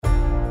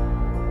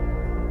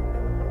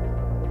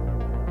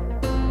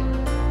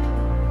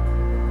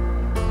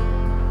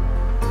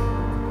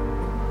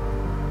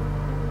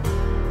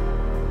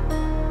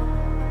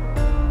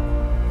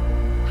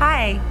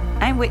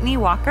Whitney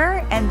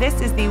Walker, and this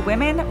is the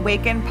Women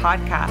Waken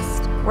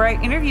podcast, where I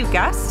interview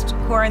guests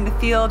who are in the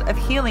field of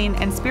healing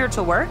and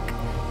spiritual work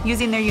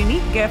using their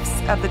unique gifts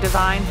of the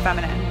divine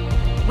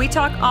feminine. We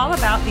talk all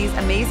about these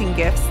amazing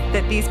gifts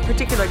that these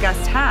particular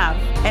guests have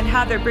and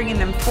how they're bringing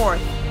them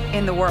forth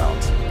in the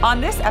world. On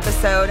this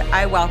episode,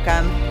 I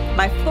welcome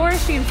my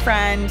flourishing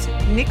friend,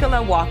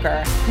 Nicola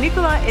Walker.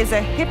 Nicola is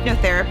a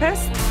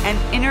hypnotherapist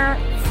and inner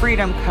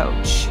freedom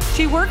coach.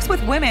 She works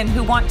with women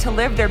who want to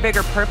live their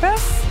bigger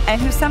purpose and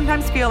who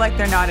sometimes feel like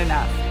they're not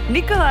enough.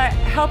 Nicola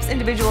helps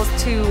individuals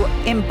to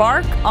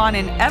embark on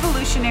an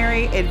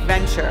evolutionary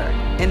adventure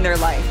in their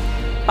life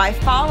by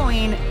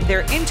following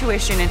their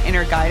intuition and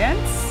inner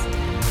guidance.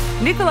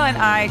 Nicola and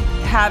I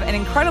have an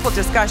incredible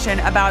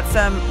discussion about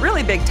some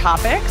really big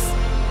topics,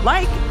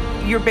 like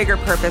your bigger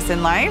purpose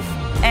in life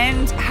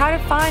and how to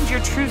find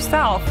your true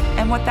self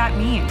and what that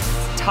means.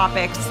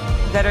 Topics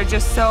that are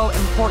just so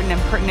important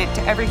and pertinent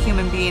to every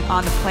human being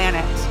on the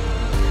planet.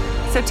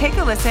 So take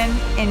a listen,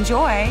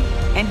 enjoy,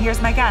 and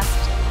here's my guest.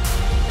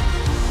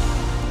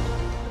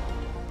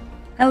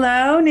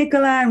 Hello,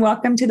 Nicola, and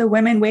welcome to the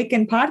Women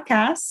Waken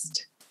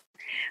podcast.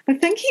 Well,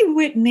 thank you,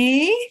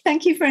 Whitney.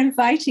 Thank you for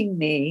inviting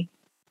me.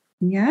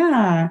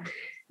 Yeah,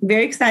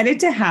 very excited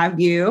to have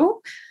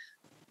you.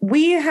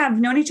 We have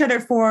known each other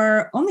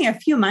for only a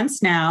few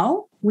months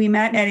now. We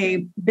met at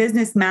a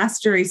business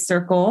mastery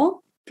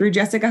circle through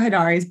Jessica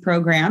Hadari's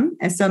program,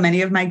 as so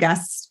many of my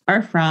guests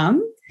are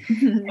from.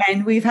 Mm-hmm.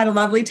 And we've had a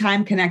lovely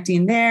time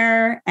connecting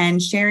there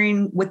and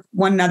sharing with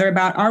one another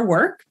about our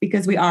work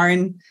because we are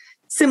in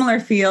similar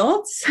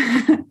fields.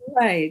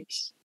 Right.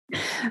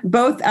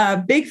 Both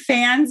big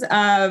fans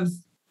of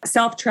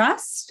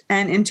self-trust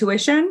and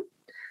intuition.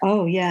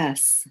 Oh,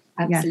 yes,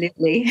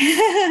 absolutely.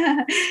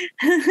 Yeah.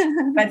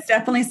 That's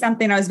definitely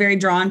something I was very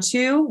drawn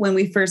to when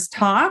we first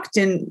talked.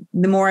 And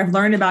the more I've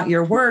learned about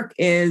your work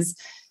is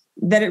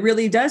that it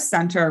really does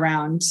center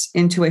around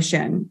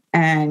intuition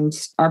and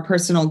our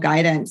personal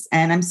guidance.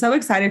 And I'm so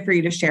excited for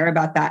you to share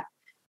about that,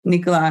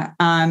 Nicola,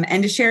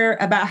 and to share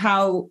about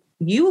how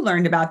you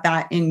learned about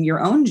that in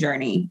your own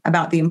journey,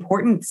 about the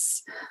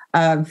importance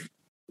of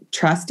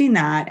trusting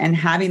that and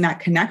having that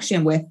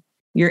connection with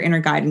your inner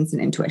guidance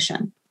and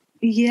intuition.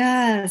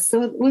 Yeah.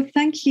 Well,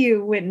 thank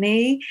you,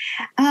 Whitney.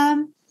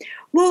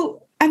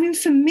 Well, I mean,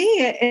 for me,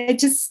 it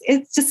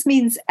just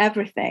means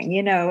everything.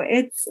 You know,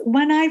 it's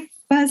when I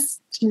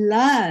first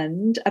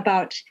learned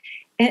about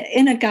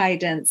inner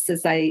guidance,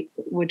 as I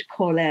would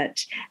call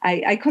it.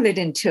 I call it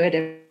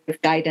intuitive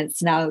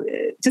guidance now,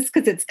 just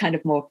because it's kind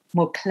of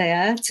more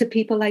clear to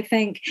people, I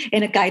think.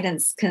 Inner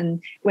guidance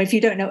well, if you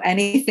don't know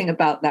anything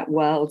about that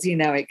world, you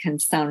know, it can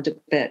sound a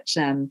bit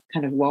kind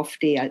of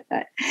wafty.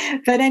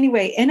 But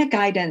anyway, inner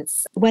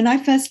guidance, when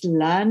I first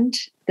learned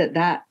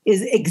that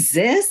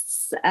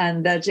exists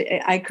and that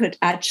I could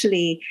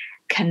actually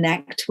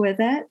connect with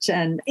it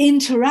and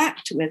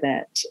interact with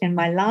it in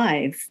my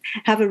life,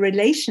 have a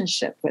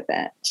relationship with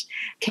it,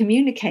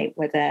 communicate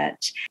with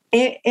it.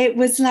 It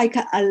was like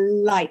a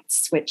light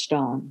switched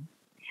on.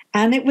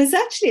 And it was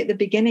actually at the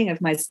beginning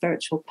of my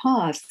spiritual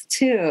path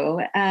too.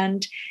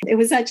 And it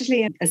was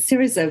actually a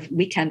series of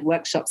weekend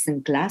workshops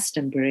in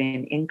Glastonbury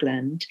in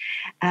England.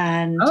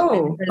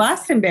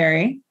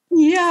 Glastonbury.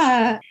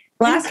 Yeah.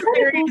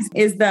 Glastonbury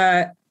is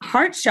the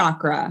heart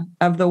chakra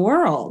of the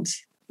world.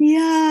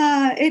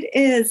 Yeah, it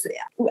is.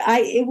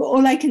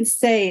 All I can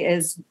say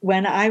is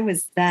when I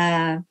was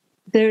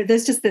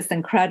there's just this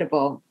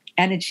incredible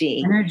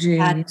energy.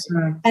 And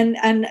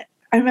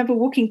I remember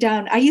walking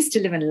down. I used to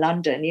live in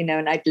London, you know,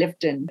 and I'd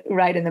lived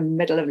right in the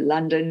middle of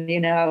London, you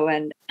know,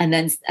 and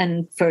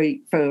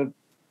for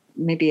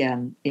maybe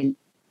at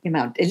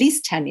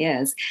least 10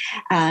 years,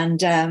 and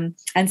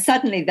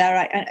suddenly there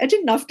I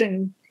didn't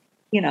often,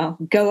 you know,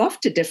 go off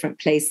to different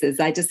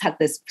places. I just had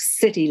this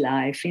city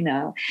life, you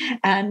know,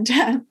 and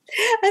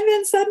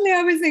then suddenly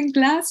I was in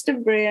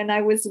Glastonbury and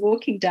I was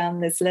walking down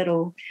this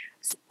little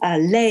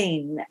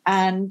lane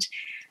and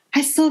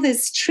I saw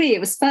this tree.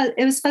 It was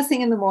first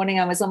thing in the morning.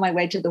 I was on my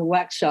way to the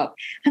workshop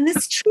and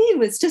this tree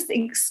was just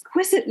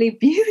exquisitely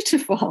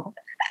beautiful.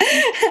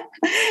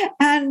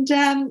 And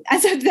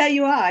so there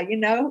you are, you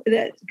know,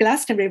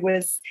 Glastonbury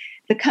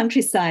the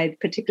countryside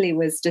particularly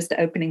was just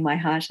opening my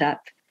heart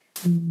up.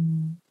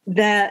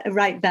 There,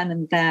 right then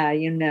and there,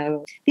 you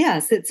know.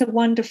 Yes, it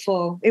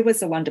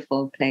was a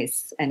wonderful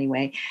place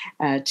anyway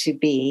to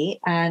be.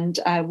 And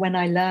when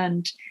I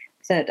learned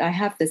that I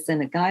have this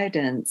inner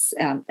guidance,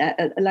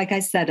 like I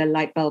said, a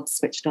light bulb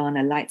switched on,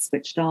 a light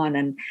switched on,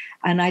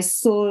 and I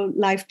saw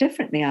life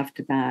differently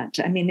after that.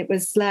 I mean, it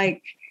was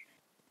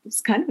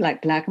kind of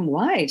like black and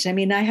white. I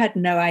mean, I had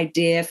no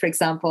idea, for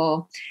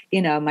example, you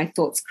know, my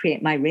thoughts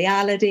create my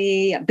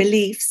reality,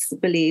 beliefs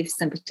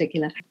in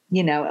particular.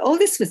 You know, all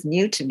this was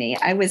new to me.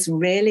 I was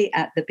really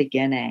at the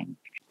beginning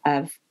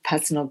of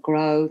personal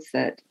growth.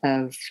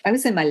 I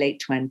was in my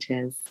late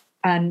 20s.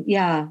 And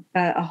yeah,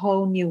 a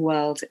whole new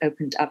world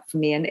opened up for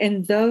me. And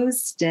in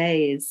those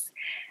days,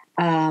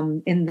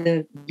 in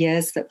the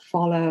years that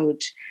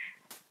followed,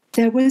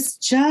 there was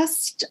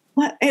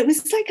it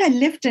was like I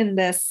lived in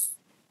this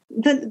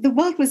the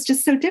world was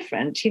just so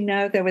different.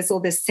 There was all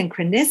this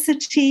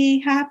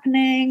synchronicity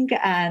happening,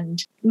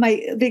 and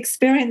the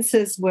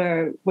experiences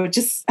were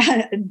just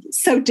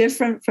so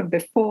different from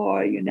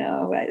before.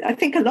 I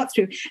think a lot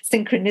through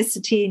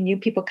synchronicity, new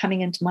people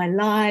coming into my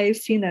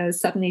life,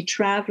 suddenly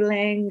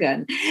traveling,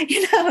 and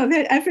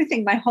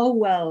everything, my whole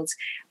world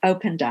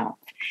opened up,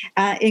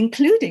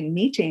 including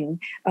meeting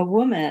a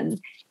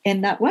woman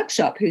in that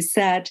workshop who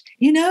said,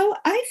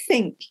 I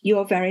think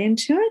you're very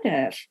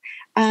intuitive,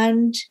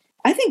 and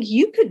I think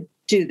you could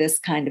do this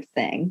kind of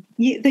thing,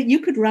 that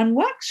you could run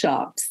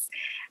workshops.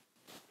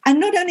 And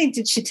not only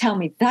did she tell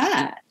me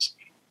that,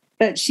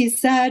 but she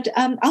said,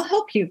 I'll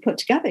help you put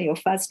together your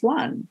first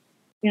one.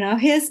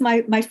 Here's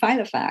my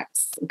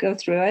Filofax. Go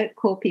through it,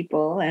 call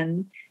people,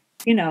 and,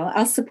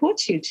 I'll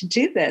support you to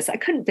do this. I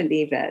couldn't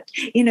believe it.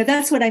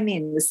 That's what I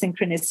mean, the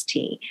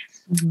synchronicity.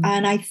 Mm-hmm.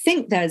 And I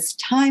think there's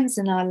times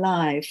in our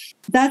life,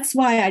 that's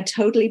why I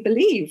totally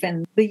believe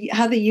in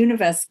how the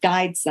universe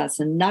guides us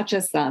and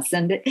nudges us.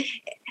 And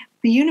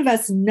the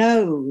universe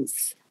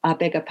knows our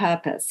bigger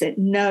purpose. It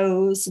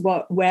knows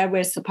where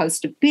we're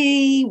supposed to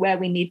be, where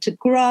we need to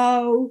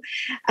grow.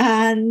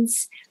 And,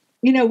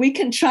 we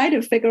can try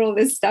to figure all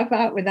this stuff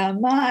out with our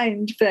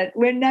mind, but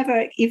we're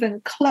never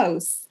even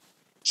close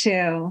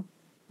to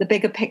the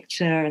bigger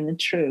picture and the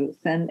truth.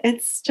 And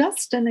it's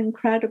just an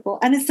incredible,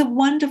 and it's a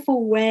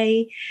wonderful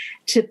way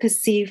to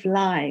perceive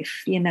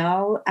life.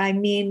 I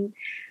mean,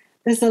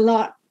 there's a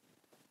lot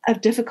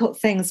of difficult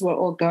things we're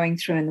all going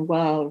through in the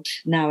world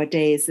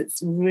nowadays.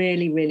 It's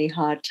really, really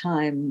hard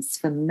times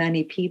for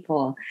many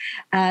people.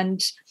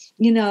 And,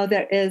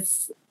 there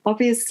is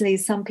obviously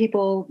some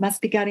people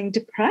must be getting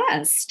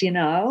depressed,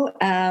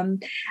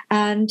 and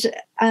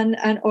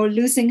or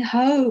losing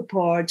hope,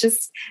 or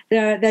just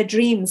their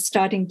dreams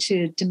starting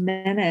to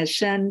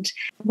diminish. And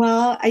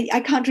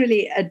I can't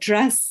really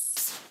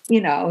address,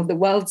 the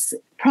world's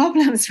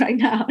problems right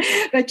now,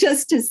 but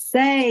just to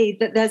say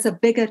that there's a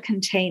bigger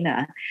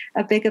container,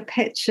 a bigger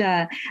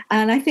picture.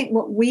 And I think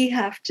what we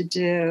have to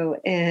do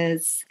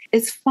is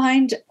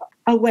find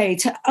a way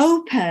to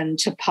open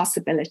to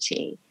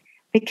possibility.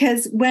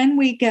 Because when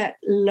we get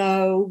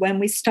low, when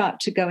we start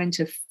to go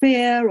into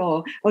fear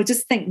or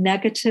just think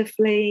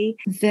negatively,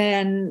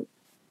 then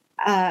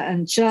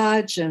and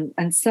judge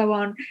and so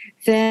on,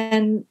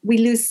 then we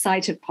lose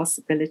sight of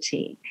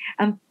possibility.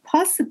 And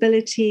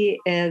possibility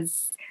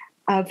is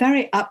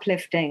very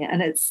uplifting,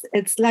 and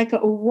it's like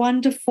a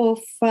wonderful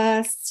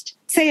first.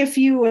 Say if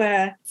you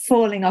were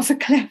falling off a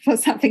cliff or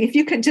something, if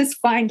you can just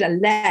find a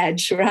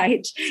ledge,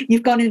 right?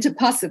 You've gone into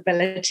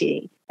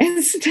possibility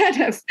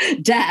instead of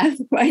death.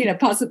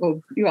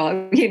 Possible.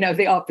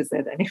 The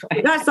opposite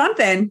anyway. That's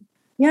something.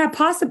 Yeah,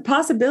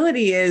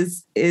 possibility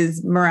is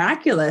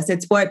miraculous.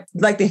 It's what,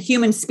 like, the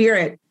human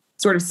spirit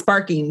sort of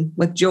sparking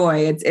with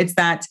joy. It's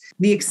that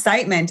the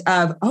excitement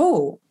of,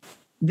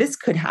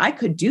 I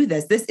could do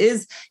this. This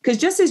is, because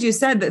just as you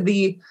said, that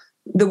the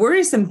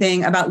worrisome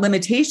thing about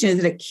limitation is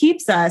that it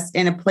keeps us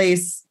in a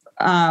place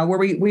where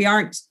we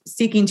aren't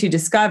seeking to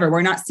discover.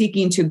 We're not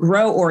seeking to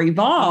grow or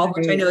evolve,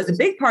 which I know is a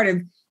big part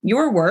of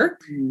your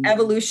work,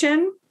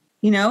 evolution,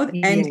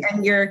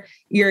 and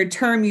your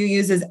term you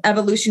use is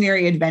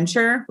evolutionary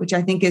adventure, which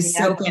I think is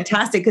so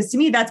fantastic. Because to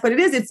me, that's what it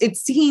is.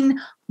 It's seeing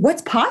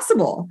what's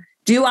possible.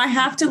 Do I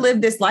have to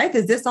live this life?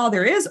 Is this all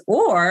there is?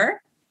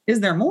 Or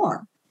is there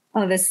more?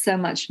 Oh, there's so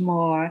much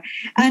more.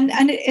 And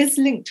it is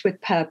linked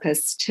with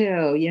purpose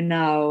too,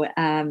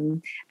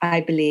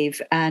 I believe.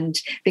 And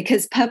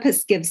because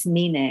purpose gives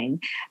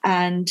meaning.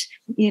 And,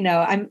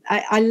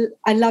 I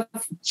love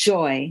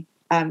joy,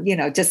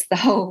 just the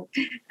whole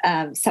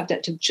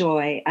subject of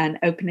joy and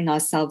opening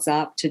ourselves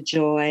up to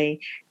joy,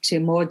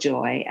 to more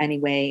joy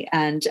anyway.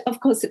 And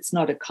of course, it's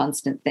not a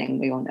constant thing.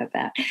 We all know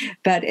that.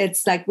 But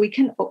it's like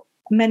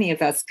many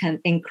of us can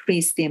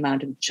increase the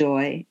amount of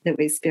joy that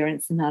we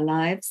experience in our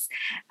lives.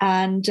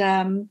 And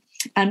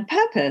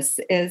purpose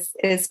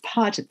is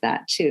part of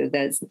that too.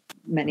 There's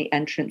many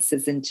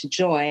entrances into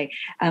joy.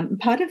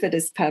 Part of it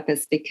is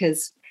purpose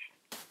because,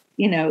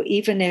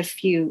 even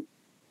if you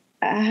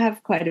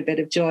have quite a bit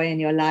of joy in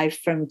your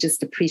life from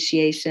just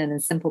appreciation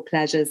and simple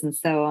pleasures and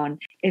so on,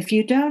 if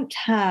you don't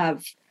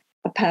have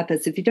a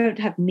purpose, if you don't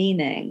have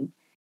meaning,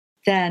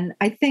 then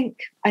I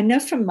know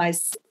for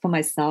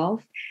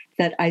myself,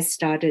 that I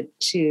started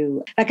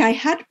to, I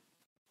had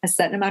a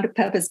certain amount of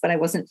purpose, but I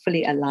wasn't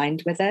fully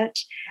aligned with it.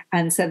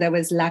 And so there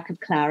was lack of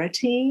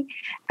clarity.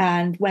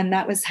 And when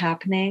that was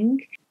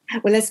happening,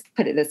 let's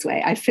put it this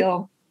way, I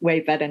feel way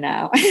better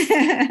now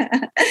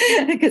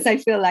because I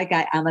feel like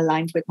I am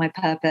aligned with my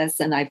purpose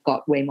and I've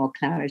got way more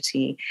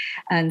clarity.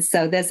 And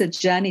so there's a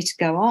journey to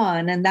go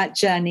on. And that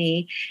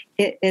journey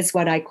is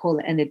what I call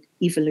an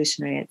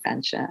evolutionary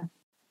adventure.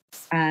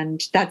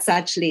 And that's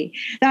actually,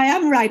 I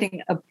am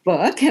writing a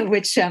book,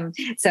 which, so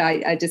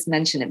I just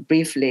mention it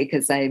briefly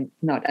because I'm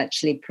not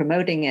actually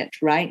promoting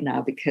it right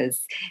now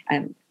because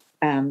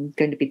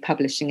going to be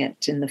publishing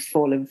it in the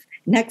fall of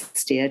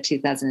next year,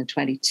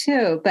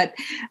 2022. But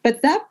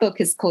that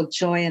book is called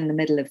Joy in the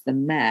Middle of the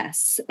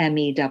Mess,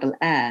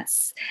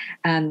 MESS.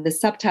 And the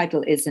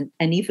subtitle is an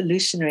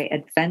evolutionary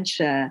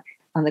adventure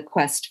on the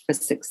quest for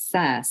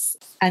success.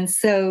 And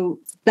so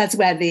that's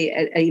where the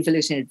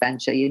evolutionary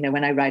adventure,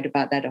 when I write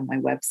about that on my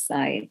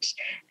website,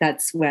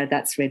 that's where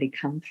that's really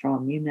come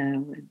from,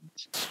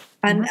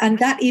 And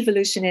that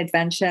evolutionary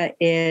adventure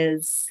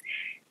is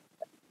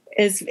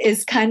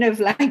kind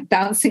of like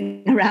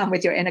bouncing around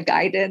with your inner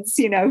guidance,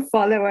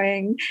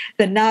 following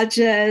the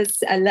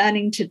nudges,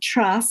 learning to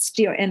trust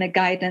your inner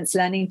guidance,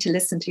 learning to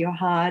listen to your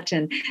heart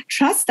and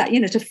trust that,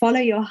 to follow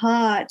your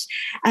heart.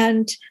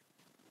 And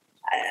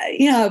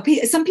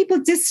some people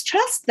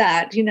distrust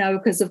that,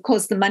 because of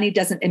course the money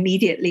doesn't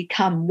immediately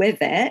come with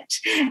it.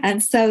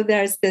 And so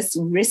there's this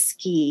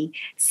risky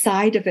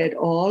side of it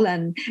all.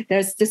 And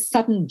there's this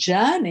sudden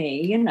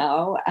journey,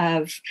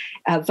 of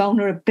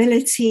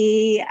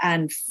vulnerability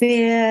and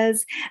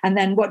fears. And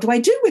then what do I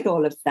do with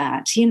all of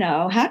that?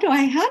 How do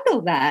I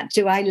handle that?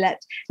 Do I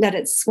let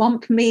it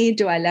swamp me?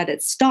 Do I let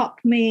it stop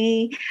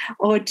me?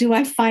 Or do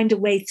I find a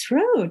way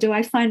through? Do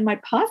I find my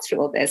path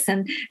through all this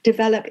and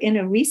develop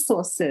inner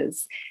resources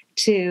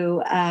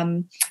to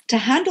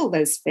handle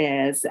those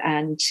fears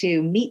and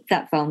to meet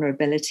that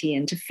vulnerability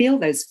and to feel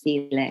those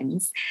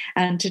feelings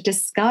and to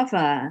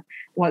discover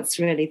what's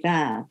really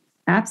there?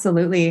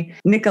 Absolutely.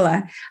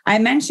 Nicola, I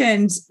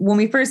mentioned when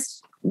we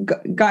first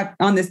got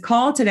on this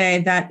call today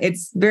that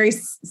it's very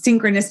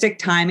synchronistic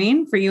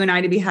timing for you and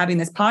I to be having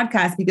this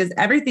podcast, because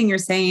everything you're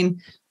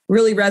saying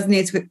really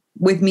resonates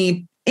with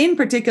me in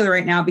particular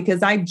right now,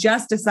 because I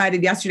just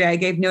decided yesterday, I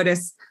gave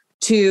notice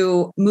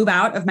to move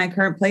out of my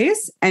current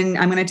place, and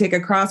I'm going to take a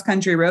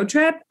cross-country road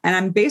trip, and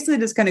I'm basically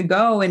just going to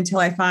go until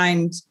I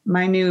find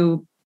my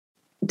new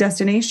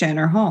destination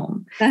or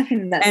home. I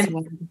think that's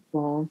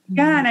wonderful.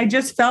 Yeah, and I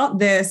just felt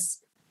this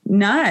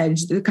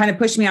nudge that kind of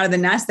pushed me out of the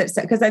nest,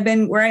 because I've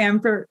been where I am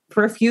for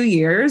a few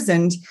years,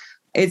 and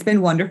it's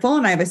been wonderful,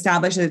 and I've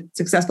established a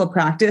successful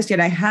practice,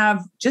 yet I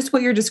have just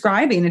what you're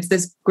describing. It's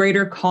this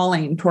greater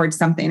calling towards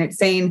something. It's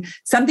saying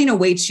something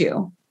awaits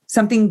you,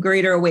 something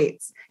greater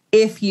awaits.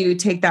 If you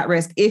take that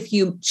risk, if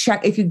you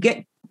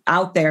get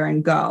out there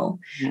and go.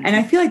 Mm-hmm. And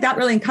I feel like that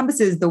really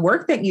encompasses the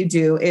work that you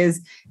do,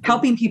 is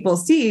helping people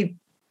see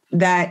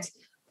that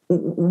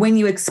when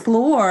you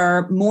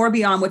explore more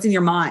beyond what's in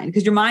your mind,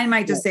 because your mind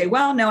might just say,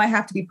 well, no, I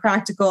have to be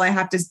practical. I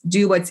have to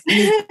do what's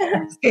easy,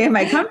 stay in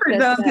my comfort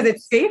zone because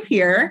it's safe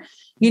here.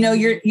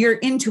 Your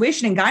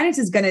intuition and guidance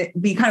is going to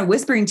be kind of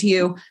whispering to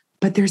you,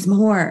 but there's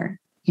more.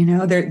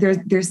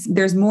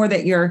 There's more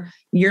that you're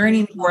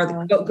yearning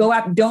for. Go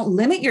out. Don't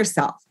limit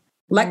yourself.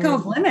 Let go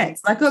of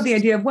limits. Let go of the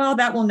idea of, well,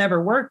 that will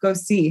never work. Go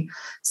see.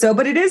 So,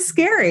 but it is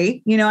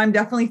scary. I'm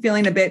definitely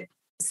feeling a bit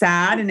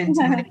sad and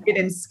intimidated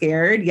and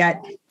scared,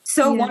 yet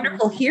so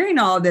wonderful hearing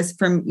all of this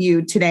from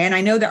you today. And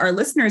I know that our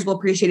listeners will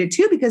appreciate it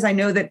too, because I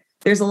know that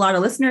there's a lot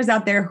of listeners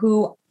out there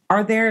who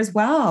are there as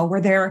well,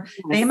 where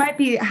they might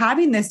be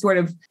having this sort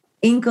of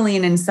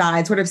inkling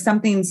inside, sort of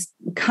something's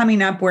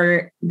coming up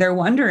where they're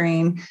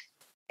wondering,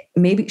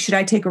 maybe should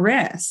I take a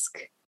risk?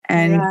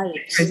 And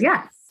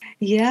yes.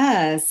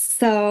 Yes.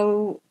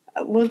 So,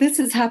 well, this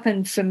has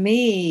happened for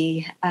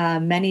me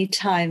many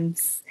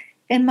times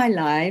in my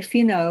life,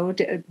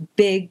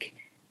 big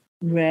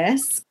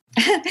risk.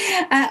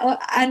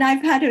 And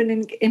I've had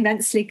an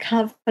immensely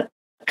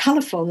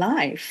colorful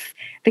life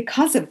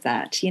because of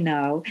that,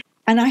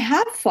 And I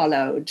have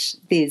followed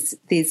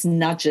these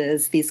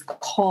nudges, these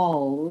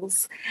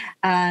calls,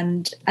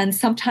 and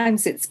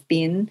sometimes it's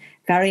been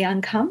very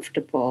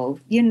uncomfortable,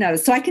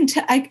 So I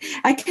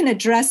can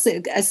address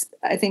it as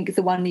I think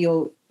the one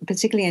you'll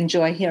particularly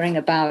enjoy hearing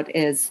about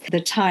is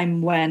the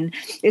time when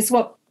it's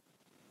what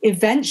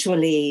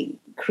eventually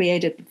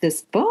created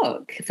this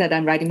book that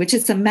I'm writing, which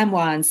is a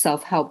memoir and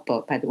self-help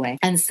book, by the way.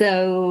 And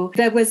so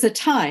there was a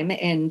time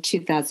in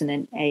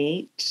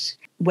 2008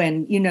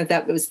 when,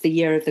 that was the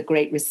year of the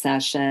Great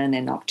Recession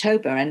in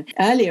October. And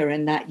earlier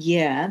in that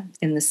year,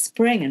 in the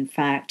spring, in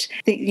fact,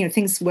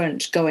 things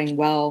weren't going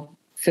well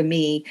for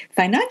me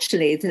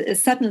financially.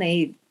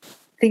 Suddenly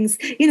things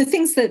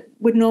that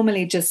would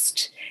normally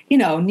just,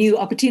 new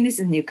opportunities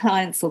and new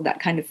clients, all that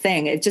kind of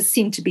thing, it just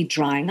seemed to be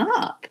drying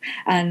up,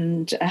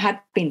 and had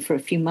been for a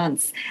few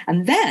months.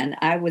 And then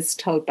I was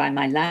told by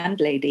my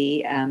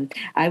landlady,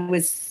 I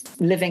was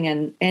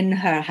living in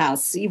her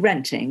house,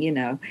 renting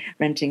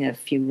a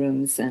few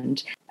rooms.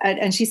 And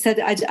she said,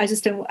 I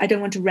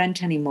don't want to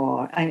rent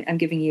anymore. I'm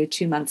giving you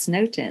 2 months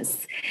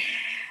notice.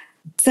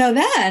 So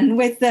then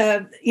with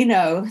the,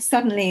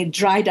 suddenly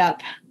dried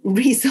up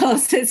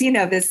resources,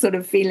 this sort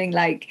of feeling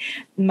like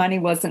money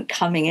wasn't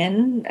coming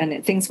in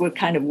and things were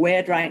kind of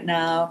weird right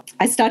now,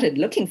 I started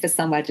looking for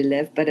somewhere to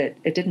live, but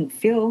it didn't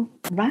feel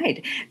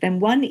right. Then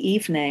one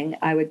evening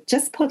I would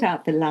just put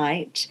out the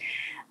light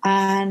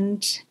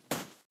and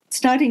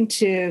starting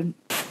to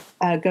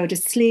go to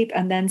sleep.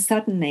 And then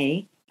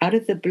suddenly, out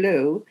of the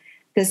blue,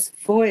 this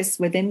voice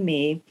within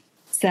me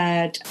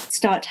said,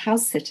 start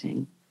house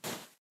sitting.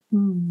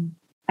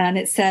 And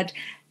it said,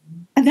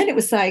 And then it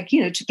was like,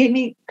 to give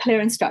me clear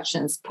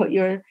instructions,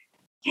 let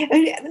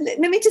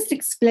me just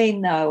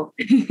explain though.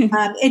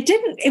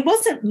 It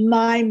wasn't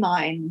my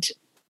mind.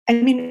 I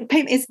mean,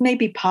 it's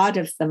maybe part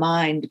of the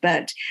mind,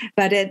 but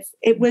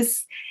it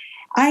was,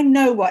 I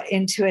know what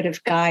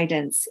intuitive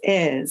guidance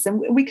is,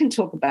 and we can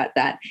talk about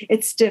that.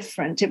 It's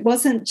different. It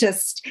wasn't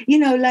just,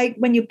 like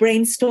when you're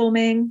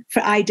brainstorming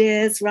for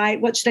ideas, right?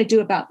 What should I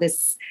do about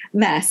this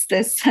mess,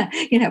 this,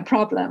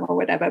 problem or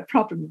whatever,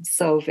 problem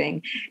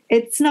solving?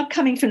 It's not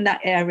coming from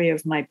that area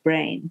of my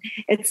brain.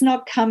 It's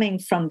not coming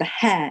from the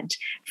head,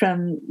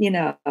 from,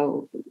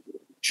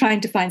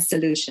 trying to find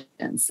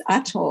solutions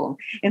at all.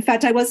 In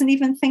fact, I wasn't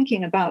even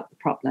thinking about the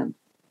problem,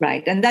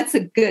 right? And that's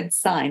a good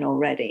sign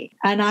already.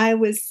 And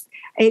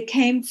it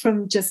came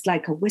from just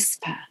like a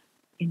whisper,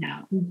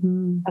 a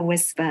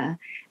whisper.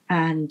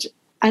 And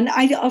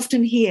I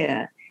often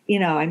hear,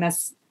 I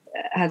must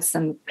have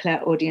some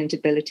clairaudient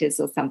abilities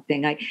or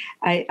something.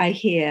 I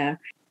hear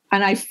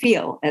and I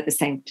feel at the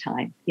same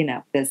time,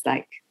 there's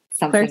like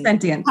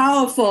something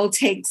powerful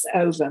takes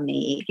over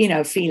me,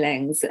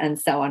 feelings and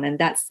so on. And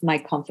that's my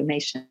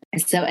confirmation.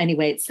 And so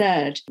anyway, it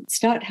said,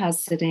 start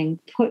house sitting,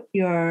 put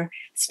your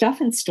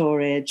stuff in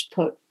storage,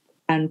 put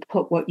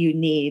what you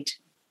need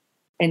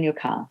in your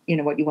car,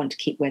 what you want to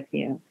keep with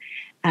you,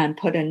 and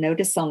put a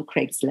notice on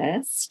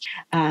Craigslist.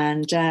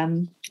 And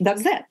that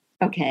was it.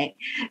 Okay.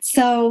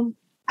 So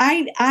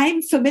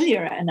I'm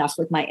familiar enough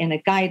with my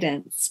inner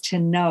guidance to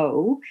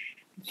know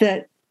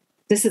that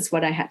this is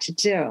what I had to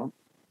do.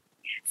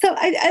 So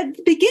at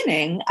the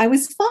beginning, I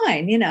was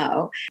fine,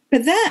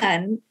 but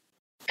then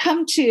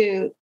come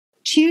to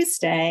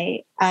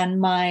Tuesday and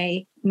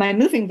my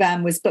moving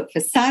van was booked for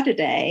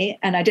Saturday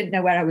and I didn't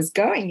know where I was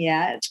going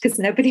yet because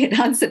nobody had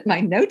answered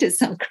my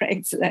notice on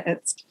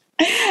Craigslist.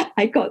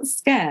 I got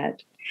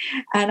scared.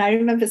 And I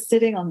remember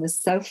sitting on the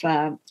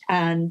sofa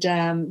and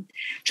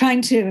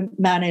trying to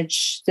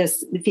manage the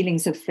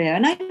feelings of fear.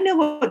 And I didn't know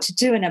what to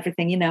do and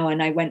everything,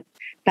 and I went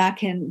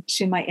back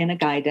into my inner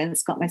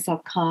guidance, got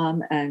myself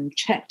calm and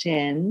checked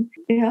in.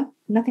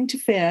 Nothing to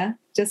fear,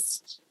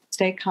 just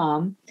stay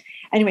calm.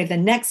 Anyway, the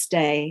next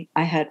day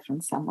I heard from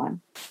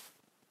someone.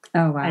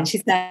 Oh, wow. And she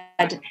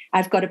said,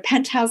 I've got a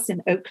penthouse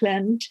in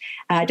Oakland.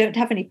 I don't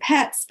have any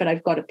pets, but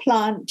I've got a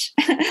plant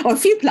or a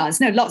few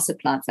plants. No, lots of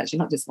plants, actually,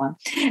 not just one.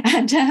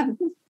 And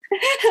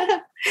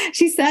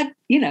she said,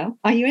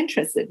 are you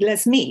interested?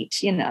 Let's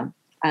meet,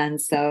 And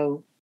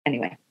so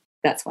anyway,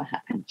 that's what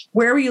happened.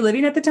 Where were you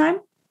living at the time?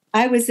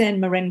 I was in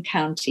Marin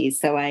County,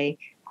 so I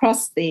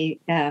crossed the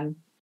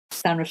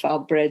San Rafael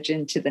Bridge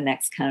into the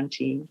next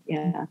county.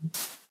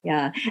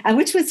 Yeah, and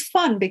which was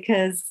fun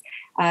because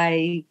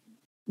I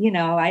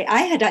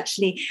had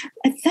actually,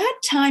 at that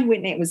time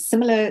when it was a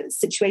similar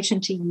situation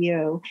to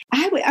you,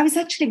 I was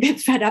actually a bit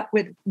fed up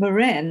with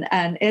Marin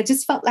and it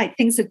just felt like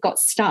things had got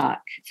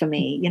stuck for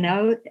me,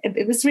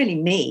 It was really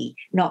me,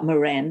 not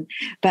Marin.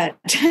 But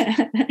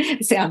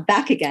so I'm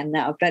back again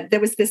now. But there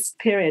was this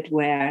period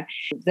where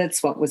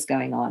that's what was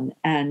going on.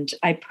 And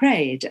I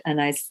prayed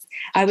and I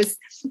was,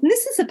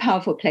 this is a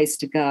powerful place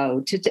to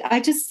go. I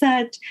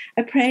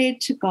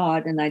prayed to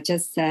God and I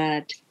just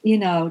said,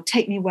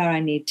 take me where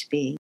I need to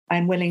be.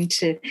 I'm willing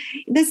to,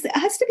 there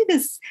has to be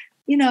this,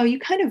 you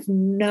kind of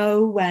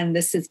know when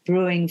this is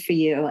brewing for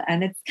you.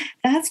 And there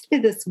has to be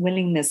this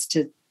willingness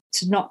to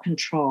not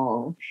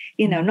control,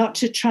 not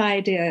to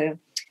try to,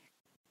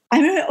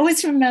 I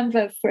always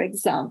remember, for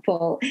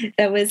example,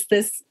 there was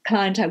this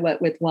client I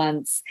worked with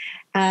once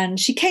and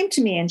she came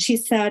to me and she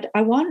said,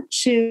 I'd like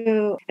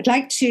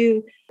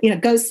to,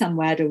 go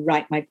somewhere to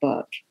write my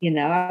book,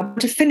 I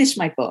want to finish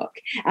my book.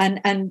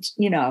 And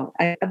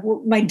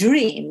my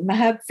dream,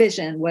 her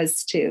vision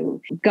was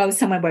to go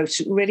somewhere where we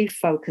should really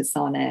focus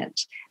on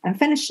it and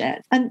finish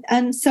it.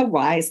 And so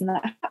why isn't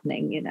that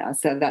happening,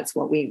 So that's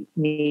what we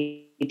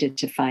needed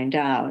to find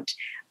out.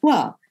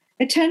 Well,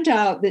 it turned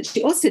out that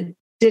she also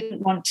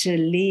didn't want to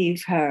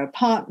leave her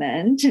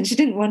apartment and she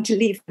didn't want to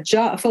leave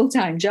a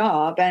full-time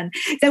job. And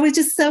there was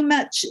just so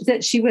much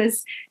that she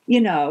was,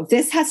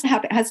 this has to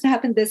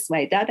happen this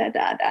way, da, da,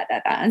 da, da, da,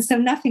 da. And so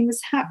nothing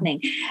was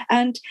happening.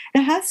 And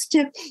there has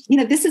to,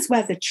 this is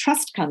where the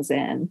trust comes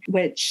in,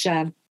 which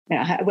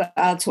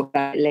I'll talk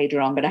about it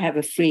later on, but I have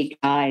a free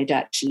guide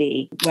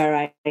actually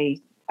where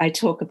I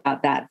talk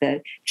about that,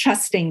 the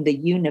trusting the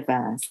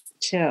universe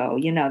too.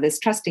 There's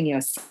trusting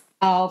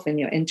yourself and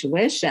your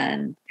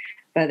intuition,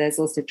 but there's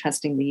also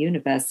trusting the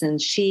universe.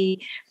 And she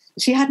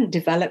hadn't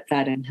developed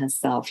that in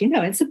herself.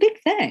 It's a big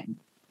thing.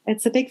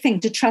 It's a big thing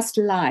to trust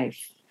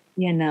life,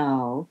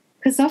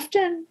 because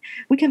often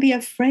we can be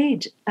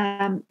afraid.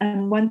 And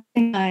one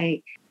thing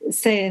I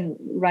say and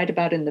write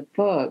about in the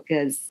book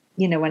is,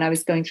 when I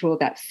was going through all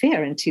that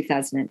fear in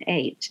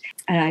 2008,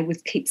 and I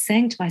would keep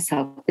saying to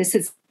myself, this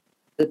is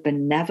the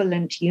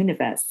benevolent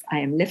universe. I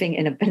am living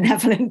in a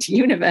benevolent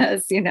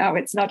universe.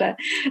 It's not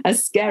a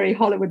scary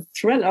Hollywood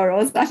thriller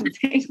or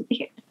something.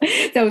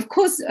 So of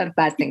course,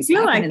 bad things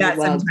happen in the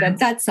world, but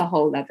that's a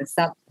whole other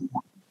subject.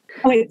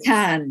 Oh, it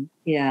can.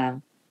 Yeah.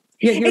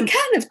 It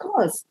can, of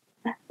course.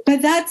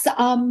 but that's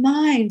our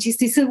mind, you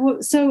see.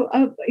 So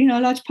a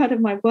large part of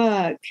my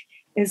work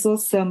is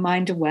also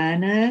mind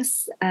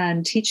awareness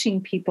and teaching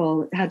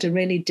people how to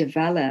really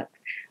develop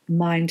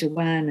mind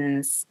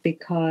awareness,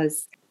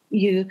 because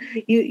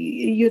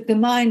the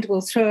mind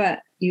will throw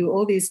at you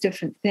all these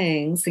different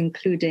things,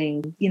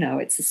 including,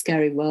 it's a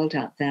scary world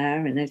out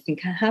there and everything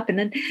can happen.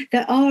 And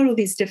there are all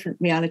these different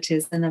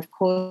realities. And of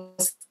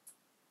course,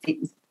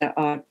 there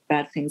are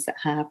bad things that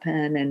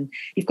happen, and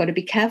you've got to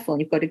be careful.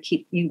 You've got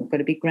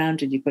to be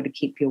grounded. You've got to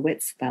keep your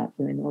wits about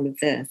you in all of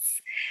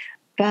this.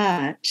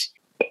 But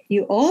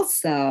you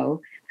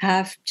also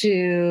have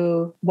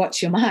to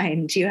watch your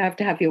mind. You have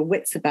to have your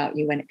wits about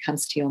you when it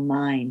comes to your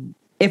mind.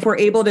 If we're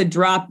able to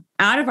drop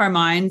out of our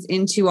minds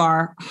into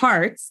our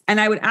hearts, and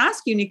I would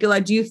ask you,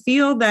 Nicola, do you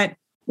feel that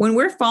when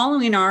we're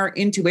following our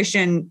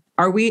intuition,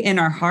 are we in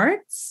our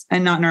hearts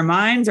and not in our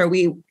minds? Are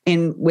we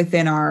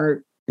within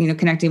our,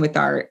 connecting with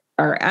our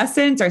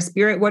essence, our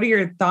spirit? What are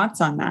your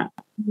thoughts on that?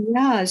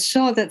 Yeah,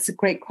 sure. That's a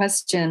great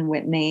question,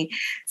 Whitney.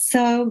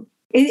 So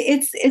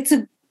it's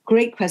a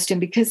great question,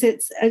 because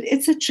it's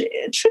a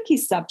tricky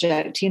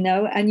subject,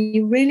 and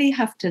you really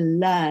have to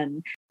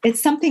learn.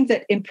 It's something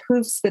that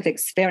improves with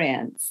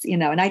experience,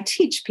 and I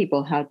teach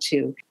people how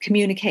to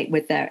communicate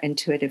with their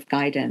intuitive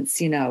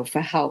guidance,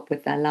 for help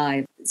with their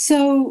lives.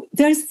 So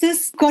there's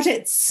this,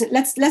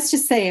 let's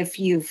just say if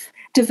you've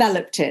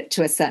developed it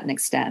to a certain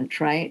extent,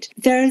 right?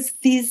 There's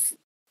these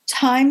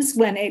times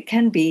when it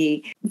can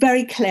be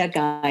very clear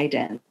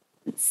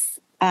guidance,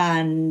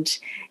 and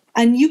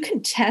you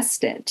can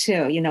test it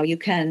too.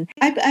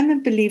 I'm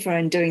a believer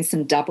in doing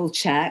some double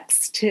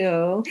checks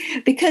too,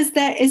 because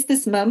there is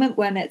this moment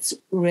when it's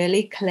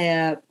really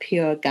clear,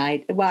 pure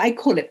guide. Well, I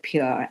call it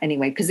pure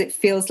anyway, because it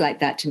feels like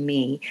that to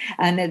me.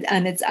 And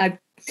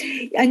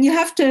you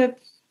have to,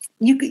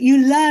 you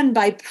learn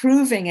by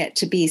proving it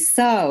to be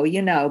so,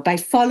 by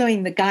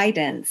following the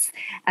guidance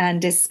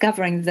and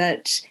discovering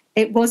that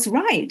it was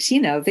right,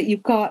 that you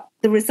got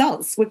the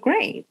results were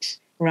great.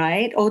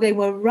 Right? Or they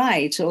were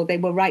right, or they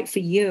were right for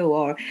you,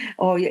 or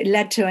it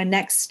led to a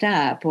next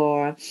step,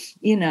 or,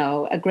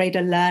 a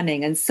greater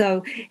learning. And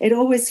so it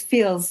always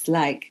feels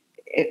like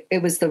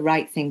it was the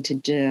right thing to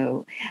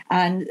do.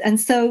 And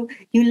so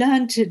you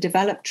learn to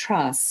develop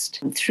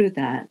trust through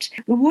that.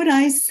 What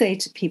I say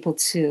to people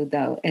too,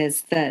 though,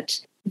 is that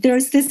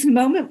there's this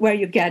moment where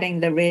you're getting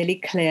the really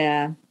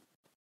clear,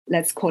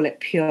 let's call it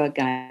pure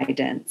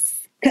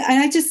guidance. And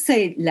I just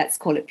say, let's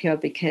call it pure,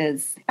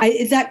 because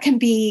that can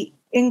be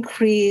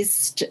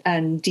increased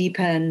and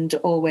deepened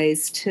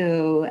always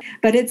too,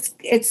 but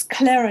it's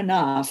clear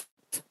enough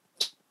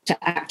to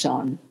act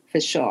on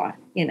for sure,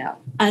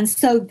 And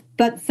so,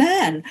 but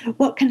then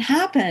what can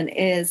happen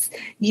is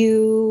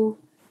you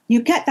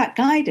get that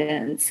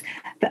guidance,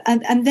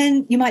 and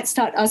then you might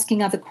start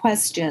asking other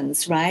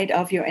questions, right,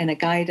 of your inner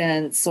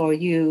guidance, or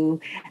you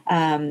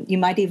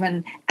might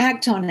even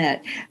act on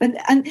it,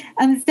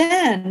 and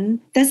then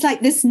there's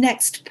like this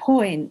next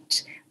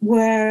point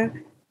where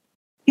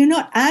you're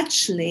not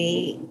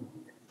actually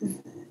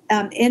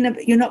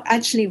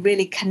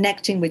really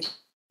connecting with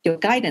your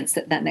guidance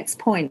at that next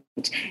point.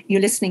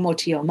 You're listening more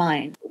to your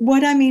mind.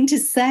 What I mean to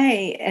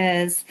say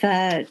is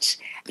that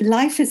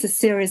life is a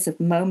series of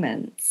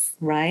moments,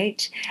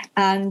 right?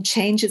 And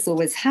change is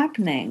always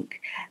happening.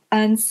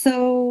 And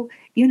so,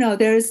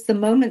 there's the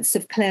moments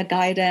of clear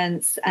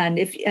guidance.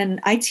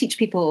 And I teach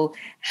people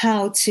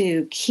how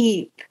to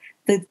keep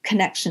the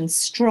connection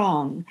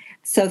strong,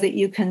 so that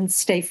you can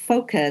stay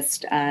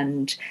focused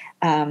and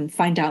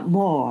find out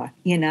more,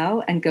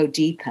 and go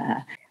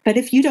deeper. But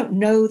if you don't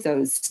know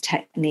those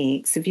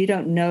techniques, if you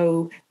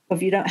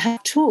don't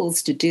have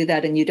tools to do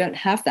that, and you don't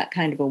have that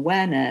kind of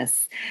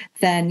awareness,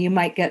 then you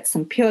might get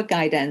some pure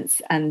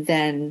guidance, and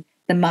then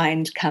the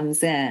mind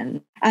comes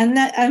in.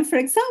 And for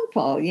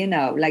example,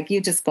 like you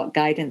just got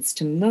guidance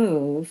to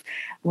move.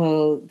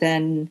 Well,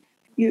 then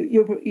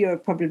you're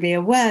probably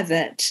aware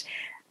that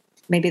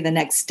maybe the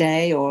next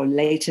day or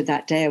later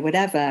that day or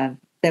whatever,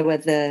 there were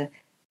the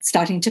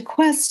starting to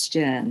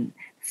question,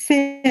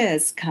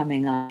 fears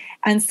coming up.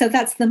 And so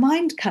that's the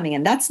mind coming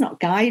in. That's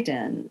not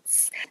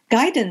guidance.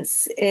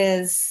 Guidance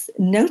is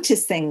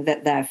noticing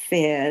that they're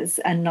fears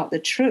and not the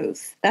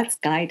truth. That's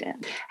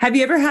guidance. Have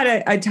you ever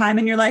had a time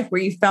in your life where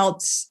you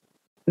felt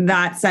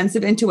that sense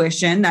of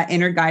intuition, that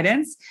inner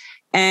guidance,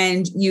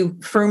 and you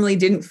firmly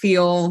didn't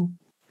feel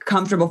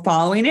comfortable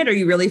following it, or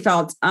you really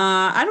felt,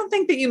 I don't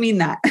think that you mean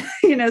that,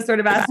 sort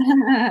of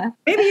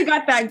maybe you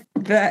got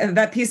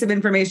that piece of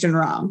information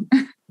wrong?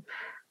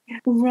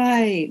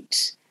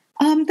 Right.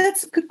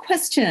 That's a good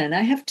question.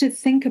 I have to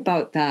think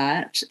about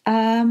that.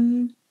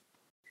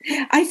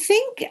 I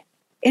think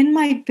in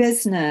my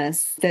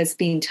business, there's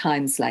been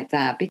times like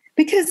that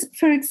because,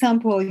 for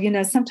example,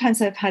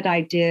 sometimes I've had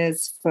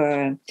ideas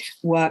for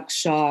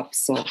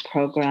workshops or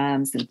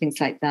programs and things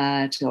like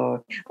that,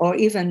 or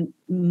even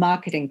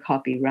marketing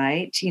copy,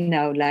 right?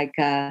 Like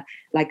a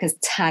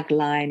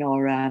tagline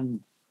or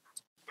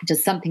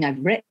just something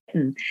I've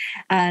written,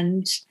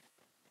 and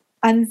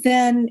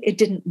then it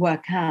didn't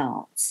work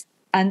out.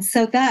 And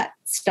so that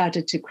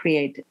started to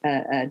create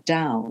a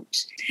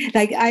doubt.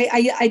 Like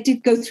I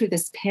did go through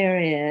this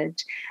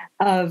period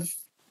of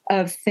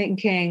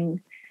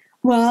thinking,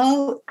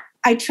 well,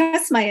 I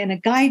trust my inner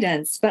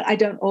guidance, but I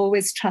don't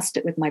always trust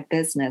it with my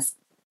business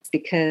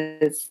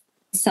because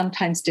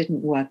sometimes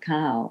didn't work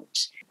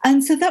out.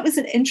 And so that was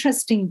an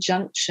interesting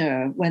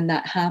juncture when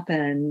that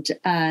happened.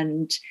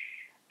 And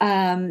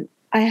the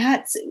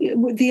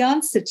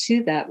answer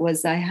to that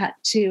was I had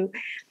to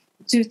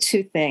do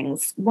two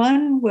things.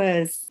 One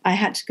was I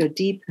had to go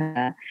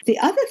deeper. The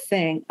other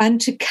thing, and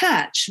to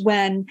catch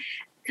when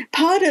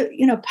part of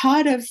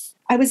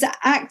I was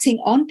acting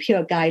on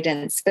pure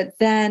guidance, but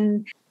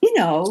then,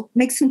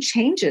 make some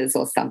changes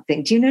or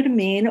something. Do you know what I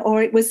mean?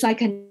 Or it was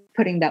like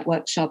putting that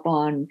workshop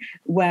on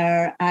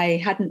where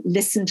I hadn't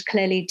listened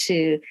clearly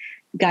to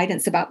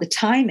guidance about the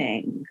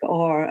timing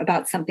or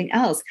about something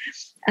else.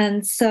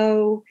 And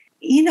so,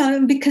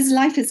 because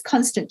life is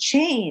constant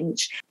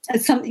change,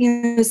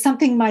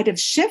 something might have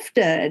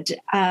shifted,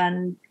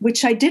 and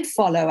which I did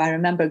follow. I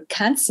remember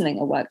canceling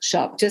a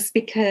workshop just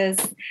because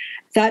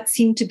that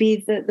seemed to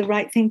be the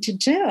right thing to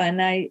do,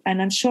 and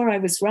I'm sure I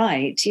was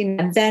right.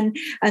 And then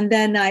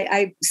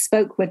I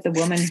spoke with the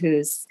woman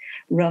whose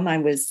room I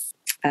was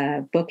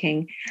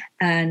booking,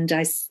 and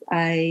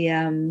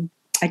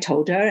I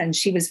told her, and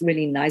she was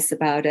really nice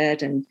about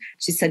it. And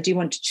she said, "Do you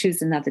want to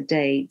choose another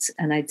date?"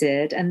 And I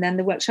did. And then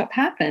the workshop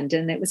happened,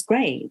 and it was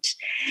great.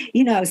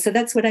 So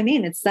that's what I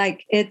mean. It's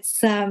like,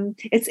 it's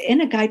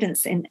inner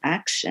guidance in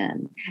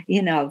action.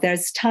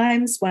 There's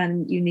times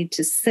when you need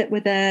to sit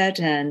with it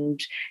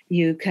and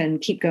you can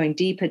keep going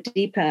deeper.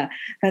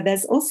 But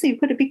there's also,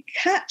 you've got to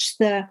catch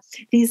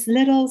these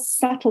little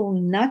subtle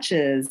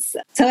nudges.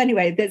 So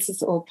anyway, this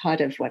is all part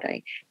of what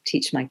I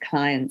teach my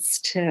clients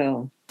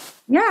too.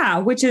 Yeah,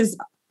 which is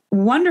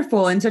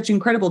wonderful and such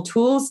incredible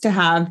tools to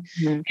have.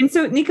 Mm-hmm. And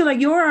so, Nicola,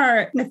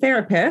 you're a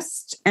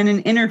therapist and an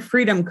inner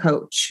freedom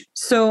coach.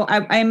 So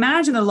I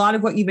imagine a lot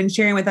of what you've been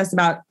sharing with us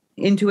about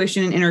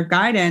intuition and inner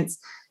guidance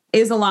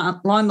is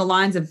along the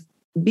lines of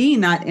being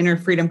that inner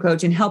freedom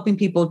coach and helping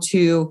people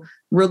to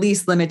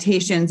release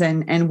limitations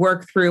and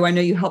work through. I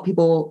know you help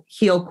people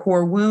heal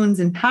core wounds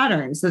and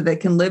patterns so they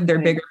can live their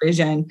bigger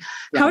vision.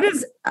 Right. How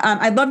does,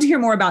 I'd love to hear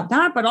more about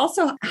that, but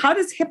also how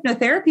does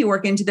hypnotherapy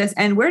work into this,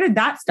 and where did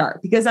that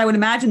start? Because I would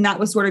imagine that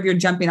was sort of your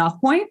jumping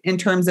off point in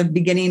terms of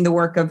beginning the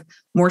work of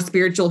more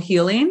spiritual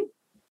healing.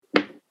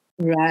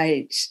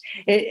 Right.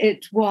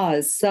 It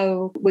was.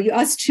 So, well, you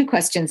asked two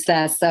questions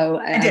there. So,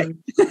 I did.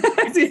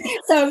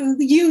 So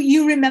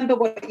you remember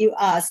what you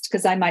asked,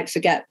 because I might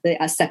forget the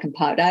second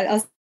part.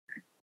 I'll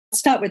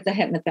start with the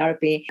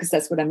hypnotherapy because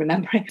that's what I'm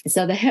remembering.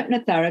 So the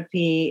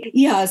hypnotherapy,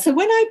 so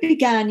when I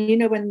began,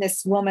 when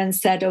this woman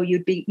said, "Oh,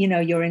 you'd be,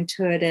 you're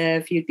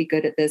intuitive, you'd be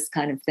good at this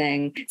kind of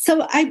thing."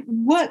 So I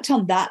worked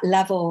on that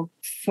level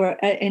for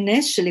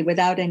initially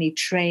without any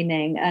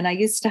training. And I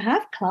used to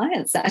have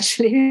clients,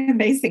 actually,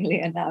 amazingly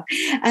enough.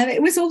 And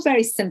it was all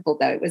very simple,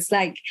 though. It was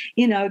like,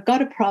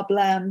 got a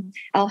problem,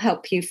 I'll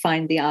help you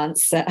find the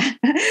answer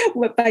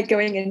by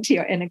going into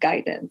your inner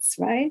guidance,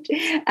 right?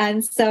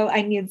 And so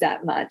I knew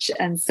that much.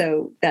 And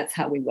so that's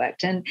how we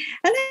worked. And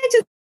I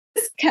just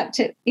kept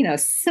it,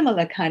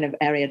 similar kind of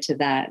area to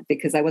that,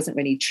 because I wasn't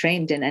really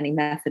trained in any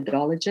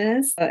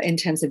methodologies in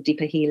terms of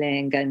deeper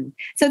healing. And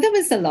so that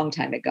was a long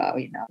time ago,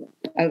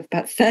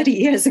 about 30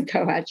 years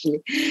ago,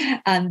 actually.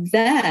 And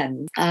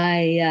then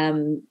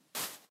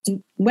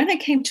when I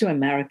came to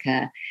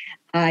America,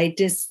 I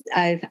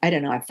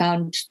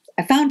found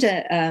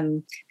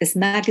this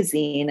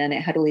magazine, and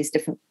it had all these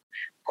different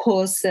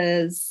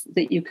courses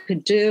that you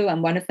could do.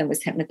 And one of them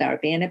was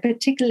hypnotherapy. And it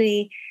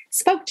particularly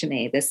spoke to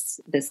me, this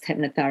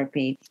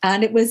hypnotherapy.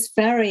 And it was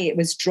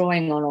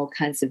drawing on all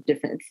kinds of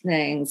different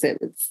things.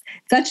 It's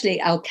actually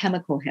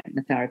alchemical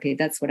hypnotherapy.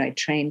 That's what I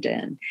trained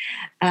in.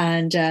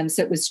 And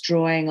so it was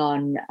drawing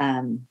on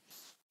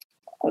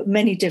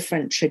many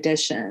different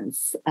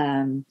traditions,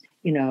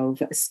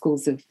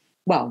 schools of,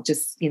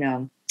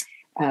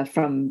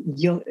 from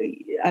Jung,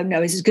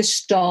 it was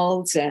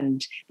Gestalt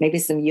and maybe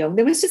some Jung.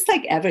 There was just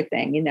like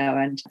everything,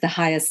 and the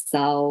higher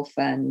self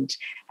and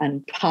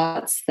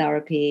parts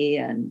therapy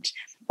and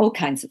all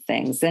kinds of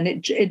things. And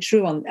it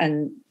drew on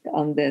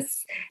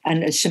this,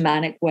 and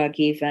shamanic work,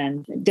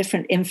 even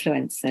different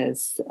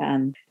influences.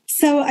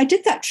 So I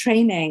did that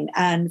training,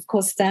 and of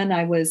course, then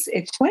I was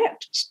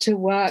equipped to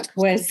work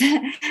with,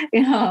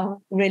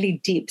 really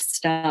deep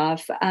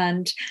stuff.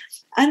 And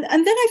then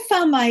I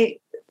found my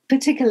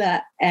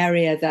particular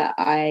area that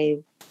I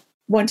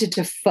wanted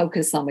to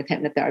focus on with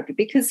hypnotherapy,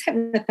 because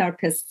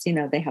hypnotherapists,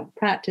 they have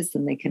practice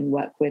and they can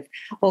work with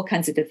all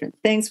kinds of different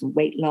things, from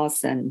weight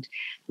loss and,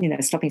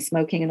 stopping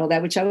smoking and all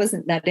that, which I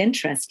wasn't that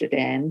interested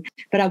in.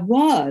 But I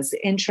was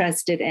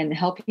interested in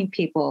helping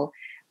people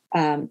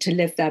to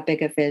live their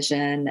bigger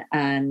vision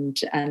and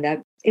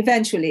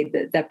eventually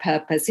their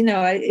purpose.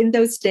 In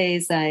those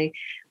days, I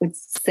would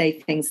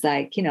say things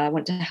like, I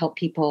want to help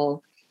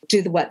people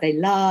do the work they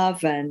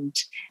love, and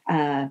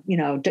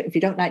if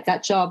you don't like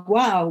that job,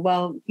 wow,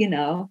 well,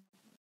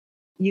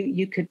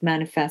 you could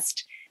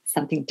manifest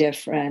something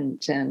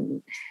different.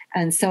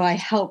 And so I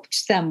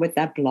helped them with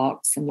their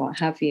blocks and what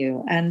have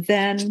you. And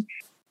then,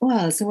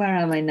 well, so where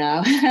am I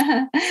now?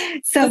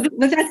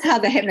 But that's how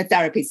the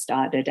hypnotherapy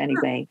started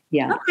anyway.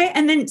 Yeah. Okay.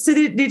 And then, so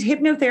did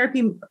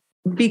hypnotherapy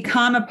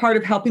become a part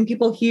of helping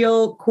people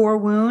heal core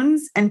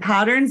wounds and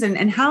patterns?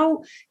 And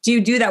how do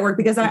you do that work?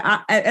 Because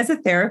I as a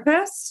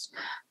therapist,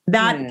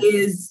 that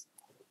is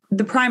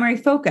the primary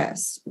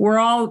focus. We're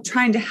all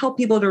trying to help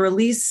people to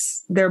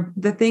release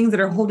the things that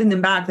are holding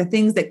them back, the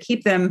things that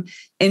keep them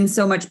in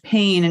so much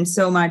pain and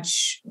so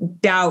much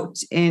doubt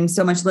and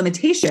so much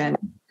limitation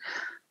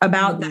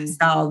about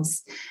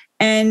themselves.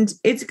 And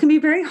it can be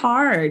very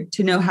hard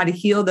to know how to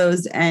heal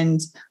those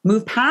and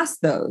move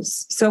past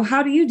those. So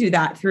how do you do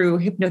that through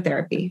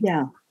hypnotherapy?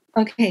 Yeah.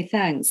 Okay,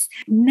 thanks.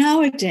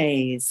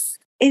 Nowadays,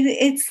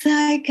 it's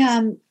like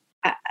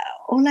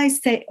all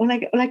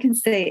I can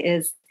say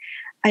is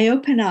I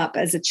open up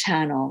as a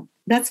channel.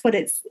 That's what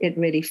it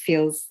really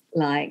feels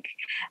like.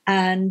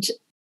 And,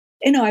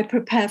 I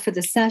prepare for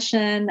the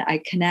session.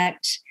 I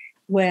connect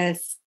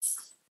with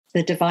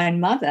the Divine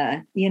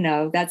Mother.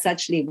 That's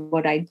actually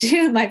what I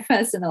do, my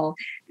personal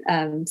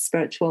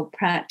spiritual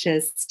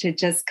practice, to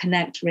just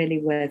connect really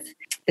with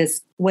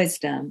this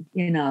wisdom,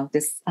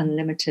 this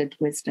unlimited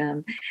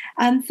wisdom.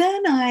 And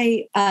then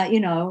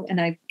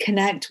I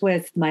connect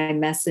with my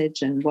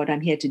message and what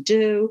I'm here to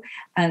do,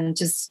 and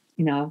just,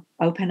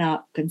 open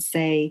up and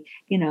say,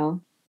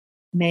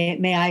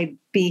 may I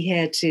be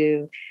here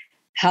to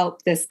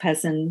help this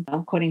person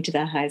according to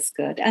their highest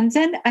good. And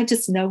then I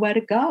just know where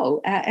to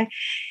go.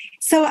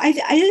 So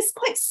it's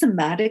quite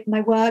somatic,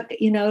 my work,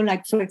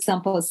 like, for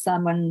example,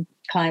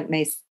 client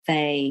may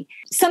say,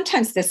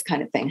 sometimes this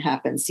kind of thing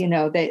happens,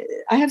 I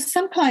have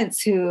some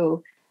clients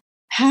who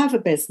have a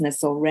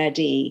business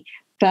already,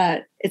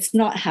 but it's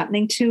not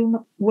happening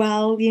too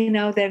well,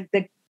 they're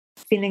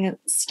feeling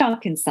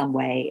stuck in some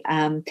way.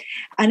 And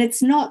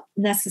it's not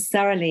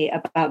necessarily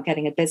about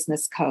getting a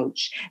business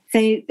coach.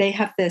 They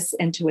have this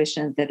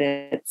intuition that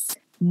it's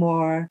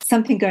more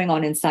something going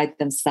on inside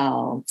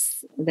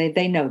themselves.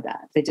 They know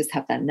that. They just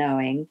have that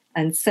knowing.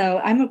 And so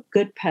I'm a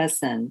good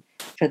person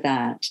for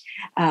that.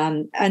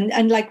 And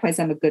likewise,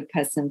 I'm a good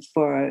person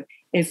for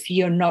if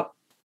you're not,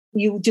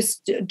 you're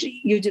just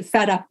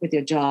fed up with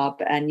your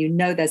job and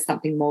there's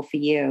something more for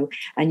you,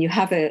 and you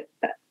have a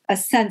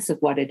sense of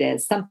what it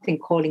is, something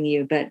calling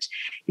you, but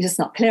you're just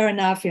not clear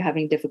enough. You're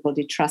having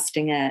difficulty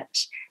trusting it.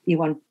 You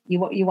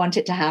want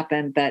it to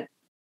happen, but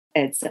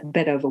it's a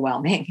bit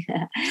overwhelming.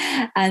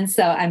 And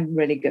so I'm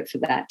really good for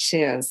that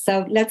too.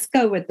 So let's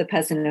go with the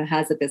person who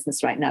has a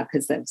business right now,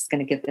 because I'm just going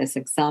to give this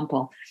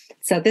example.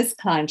 So this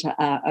client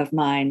of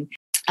mine,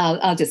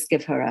 I'll just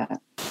give her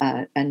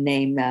a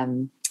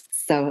name.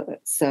 So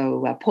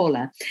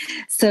Paula.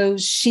 So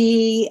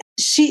she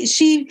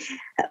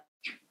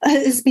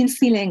has been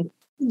feeling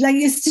like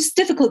it's just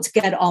difficult to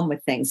get on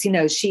with things.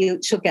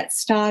 She'll get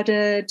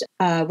started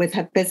with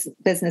her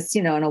business,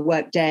 on a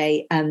work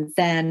day, and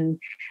then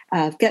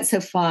get so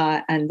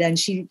far, and then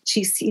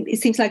it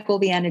seems like all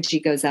the energy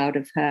goes out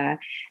of her,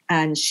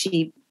 and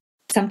she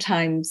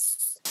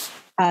sometimes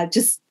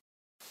just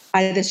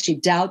either she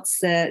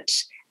doubts it,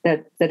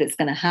 that it's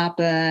going to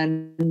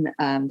happen,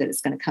 that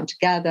it's going to come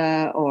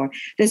together, or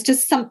there's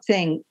just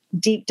something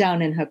deep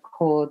down in her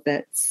core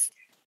that's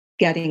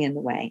getting in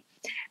the way.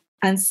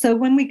 And so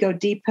when we go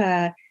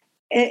deeper,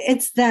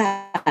 it's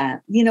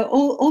there.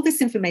 All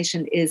this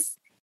information is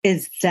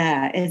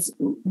there. It's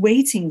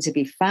waiting to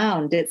be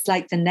found. It's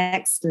like the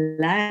next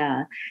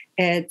layer.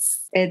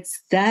 It's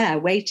there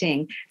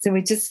waiting. So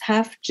we just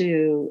have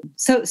to.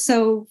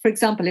 So for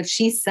example, if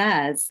she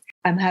says,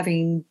 I'm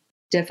having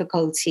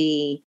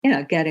difficulty,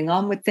 getting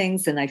on with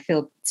things and I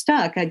feel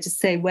stuck, I just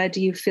say, where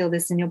do you feel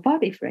this in your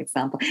body, for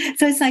example?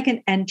 So it's like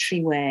an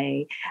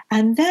entryway.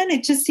 And then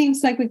it just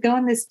seems like we go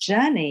on this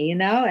journey,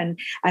 and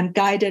I'm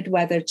guided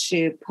whether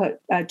to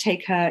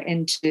take her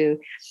into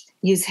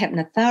use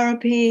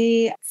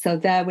hypnotherapy. So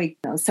there we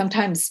go.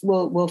 Sometimes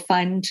we'll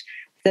find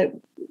that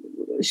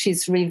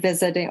she's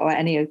revisiting, or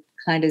any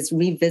kind is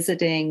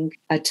revisiting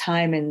a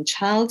time in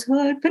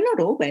childhood, but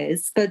not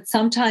always. But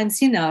sometimes,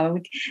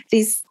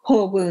 these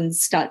core wounds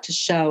start to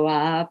show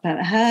up.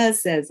 And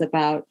hers is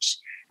about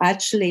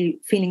actually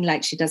feeling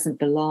like she doesn't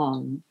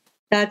belong.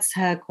 That's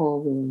her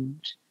core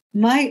wound.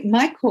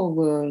 My core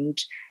wound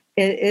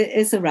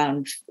is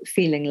around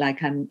feeling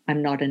like I'm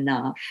not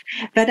enough.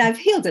 But I've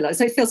healed a lot.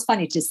 So it feels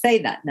funny to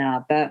say that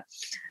now, but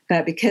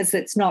because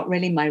it's not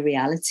really my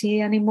reality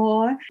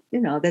anymore,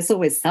 there's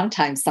always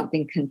sometimes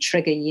something can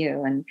trigger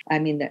you. And I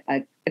mean,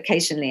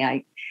 occasionally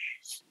I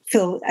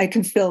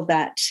can feel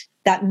that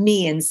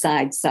me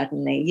inside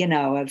suddenly,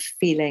 of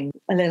feeling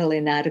a little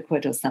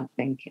inadequate or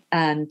something,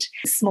 and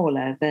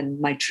smaller than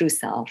my true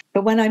self.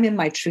 But when I'm in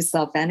my true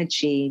self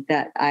energy,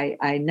 that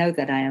I know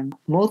that I am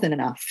more than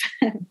enough.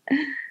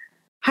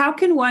 How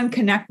can one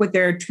connect with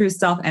their true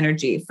self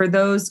energy for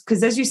those?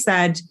 Because as you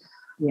said,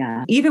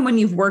 Yeah. Even when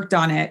you've worked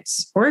on it,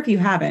 or if you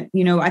haven't,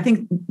 I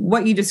think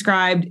what you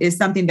described is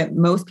something that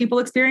most people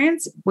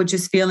experience, which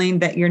is feeling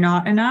that you're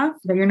not enough,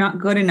 that you're not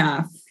good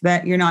enough,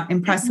 that you're not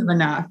impressive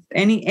enough.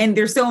 And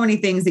there's so many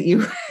things that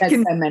you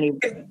can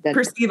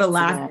perceive a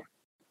lack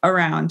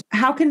around.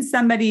 How can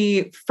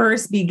somebody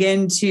first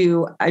begin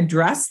to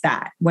address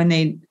that when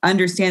they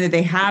understand that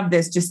they have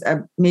this just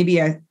maybe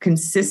a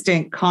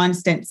consistent,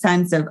 constant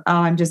sense of,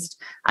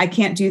 I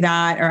can't do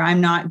that, or I'm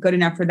not good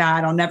enough for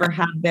that. I'll never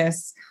have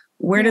this.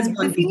 Where does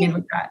one begin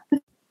with that?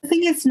 The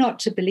thing is not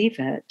to believe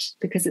it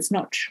because it's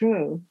not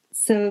true.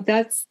 So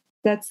that's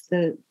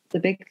the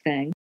big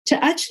thing.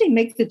 To actually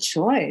make the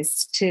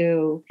choice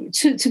to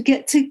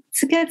get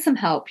some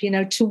help,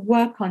 to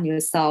work on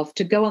yourself,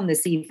 to go on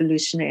this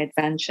evolutionary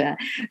adventure,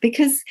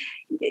 because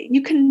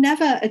you can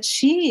never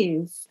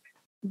achieve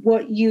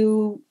what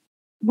you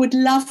would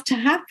love to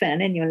happen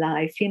in your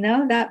life,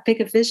 that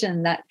bigger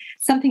vision, that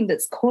something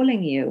that's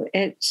calling you.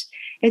 It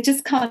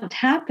just can't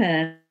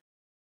happen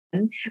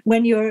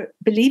when you're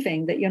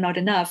believing that you're not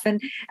enough. And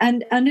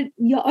it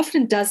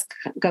often does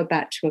go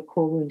back to a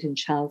core wound in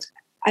childhood.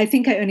 I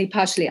think I only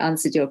partially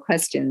answered your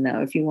question,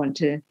 though, if you want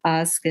to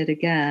ask it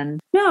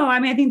again. No,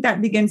 I think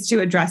that begins to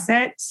address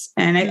it.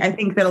 And I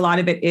think that a lot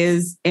of it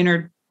is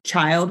inner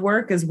child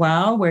work as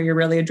well, where you're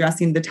really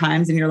addressing the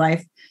times in your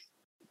life,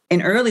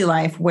 in early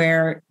life,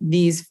 where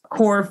these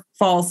core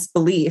false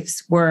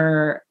beliefs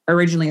were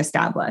originally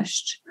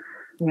established.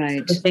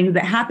 Right. So the things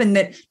that happened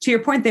that, to your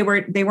point, they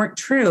weren't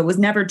true. It was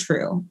never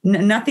true.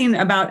 Nothing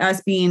about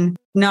us being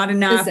not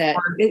enough.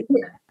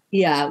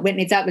 Yeah,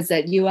 Whitney, that was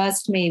it. You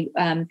asked me,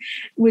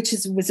 which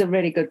was a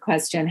really good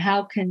question.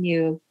 How can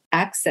you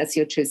access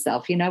your true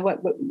self? To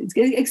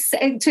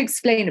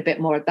explain a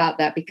bit more about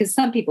that, because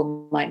some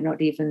people might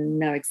not even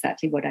know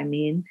exactly what I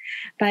mean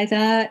by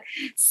that.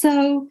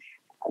 So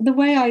the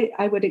way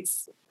I would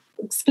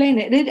explain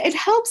it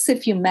helps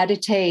if you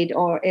meditate,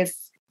 or if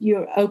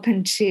you're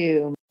open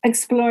to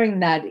exploring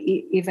that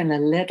even a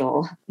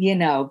little,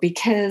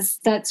 because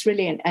that's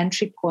really an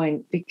entry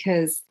point,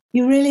 because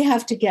you really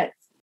have to get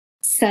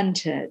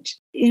centered.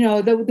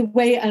 The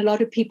way a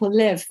lot of people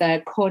live,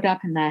 they're caught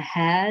up in their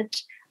head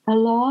a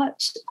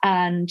lot,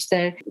 and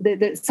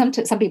some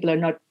people are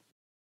not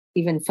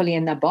even fully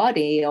in their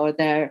body, or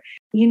they're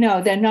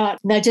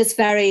just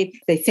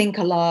they think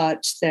a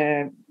lot,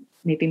 they're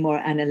maybe more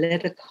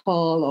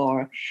analytical,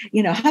 or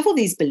have all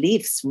these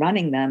beliefs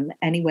running them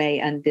anyway,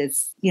 and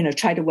this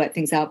try to work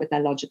things out with their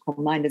logical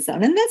mind and so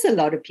on. And there's a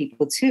lot of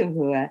people too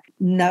who are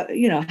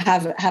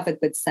have a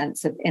good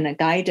sense of inner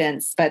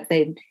guidance, but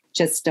they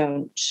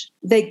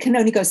can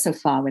only go so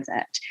far with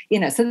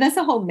it, so there's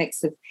a whole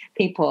mix of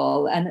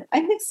people, and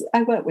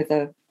I work with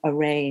a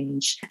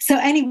range. So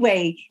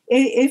anyway,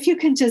 if you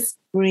can just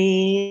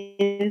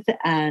breathe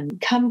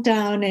and come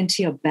down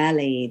into your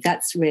belly,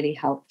 that's really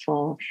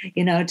helpful,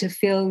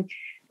 to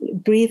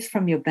breathe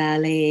from your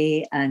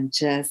belly and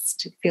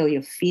just feel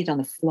your feet on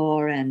the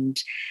floor,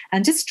 and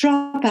just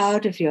drop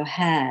out of your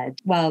head.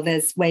 Well,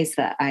 there's ways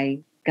that I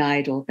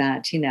guide all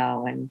that,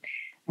 and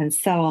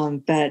so on,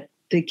 but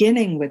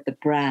beginning with the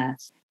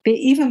breath,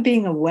 even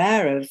being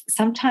aware of,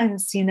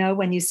 sometimes,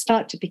 when you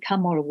start to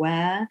become more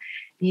aware,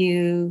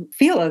 you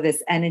feel all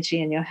this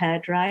energy in your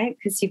head, right?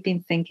 Because you've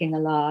been thinking a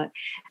lot.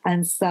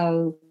 And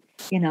so,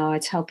 I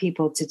tell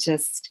people to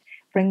just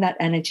bring that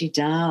energy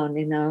down,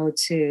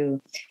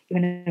 to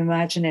even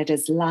imagine it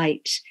as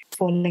light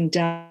falling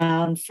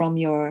down from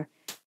your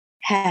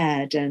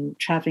head and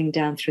traveling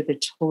down through the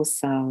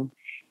torso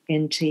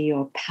into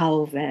your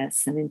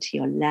pelvis and into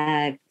your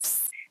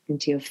legs,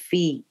 into your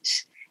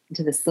feet,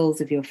 into the soles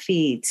of your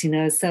feet,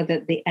 so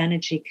that the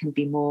energy can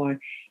be more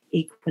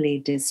equally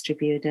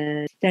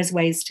distributed. There's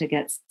ways to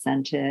get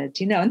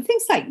centered, and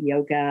things like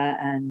yoga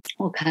and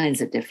all kinds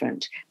of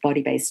different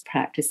body-based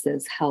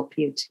practices help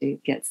you to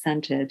get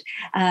centered.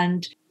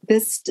 And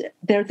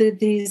there are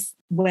these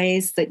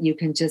ways that you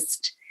can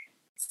just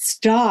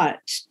start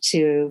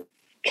to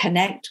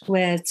connect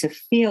with, to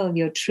feel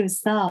your true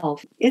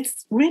self.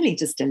 It's really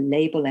just a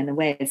label in a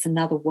way. It's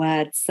another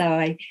word. So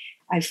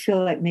I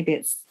feel like maybe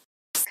it's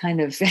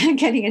kind of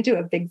getting into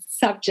a big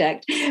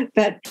subject.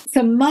 But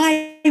so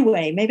my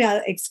way, maybe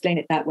I'll explain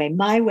it that way.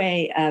 My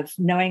way of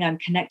knowing I'm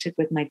connected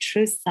with my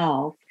true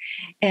self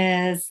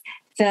is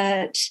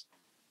that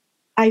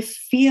I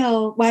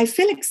feel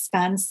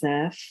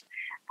expansive,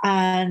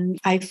 and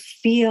I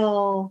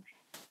feel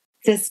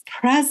this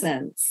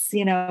presence,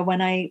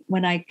 when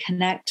I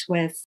connect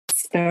with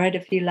spirit,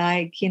 if you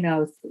like,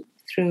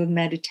 through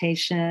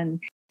meditation.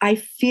 I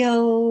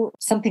feel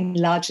something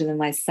larger than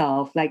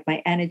myself, like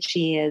my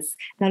energy is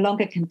no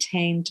longer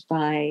contained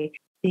by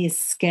the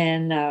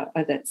skin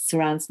that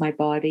surrounds my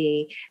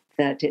body,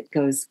 that it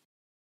goes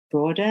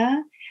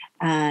broader.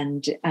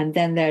 And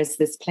then there's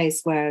this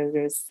place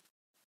where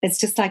it's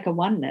just like a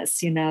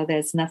oneness,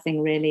 there's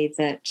nothing really,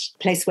 that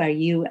place where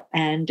you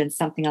end and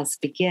something else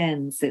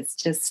begins. It's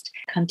just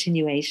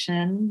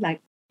continuation, like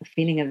a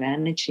feeling of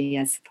energy,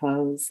 I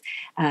suppose.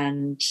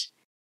 And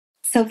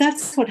so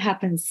that's what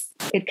happens.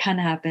 It can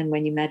happen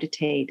when you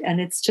meditate. And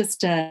it's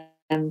just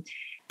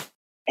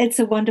it's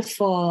a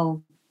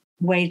wonderful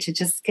way to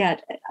just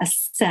get a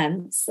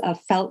sense, a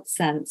felt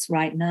sense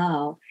right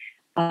now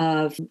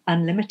of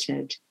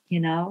unlimited,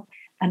 and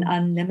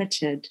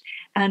unlimited.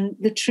 And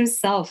the true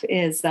self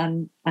is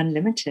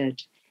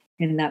unlimited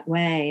in that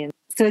way. And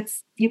so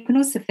you can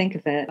also think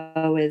of it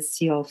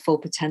as your full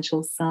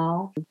potential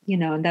self,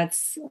 and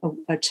that's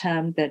a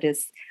term that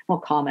is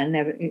more common.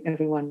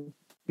 Everyone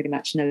pretty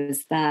much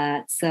knows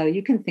that. So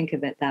you can think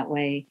of it that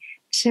way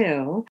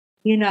too.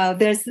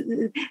 There's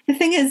the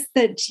thing is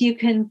that you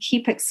can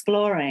keep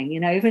exploring,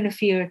 even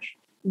if you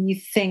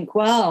think,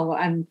 well,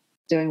 I'm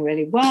doing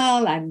really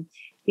well, I'm,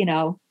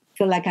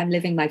 feel like I'm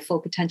living my full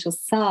potential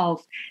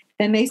self,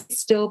 there may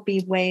still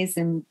be ways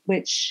in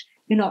which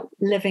you're not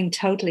living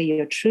totally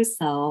your true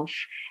self,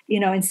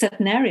 in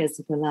certain areas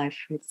of your life,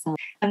 for example.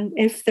 And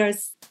if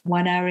there's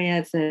one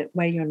area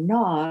where you're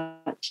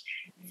not,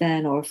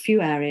 then, or a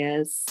few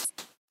areas,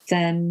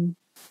 then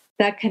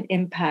that can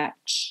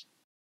impact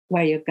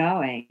where you're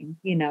going.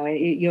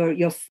 You're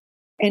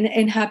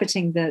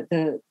inhabiting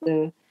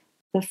the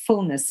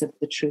fullness of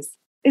the truth.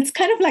 It's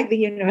kind of like the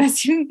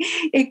universe.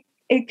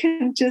 It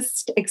can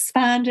just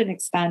expand and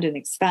expand and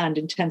expand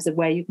in terms of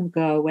where you can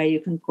go, where you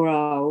can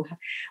grow,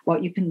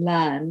 what you can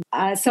learn.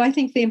 So I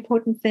think the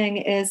important thing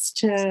is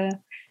to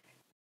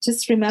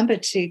just remember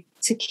to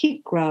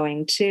keep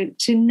growing, to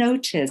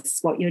notice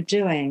what you're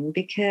doing,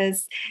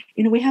 because,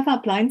 we have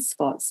our blind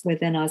spots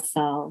within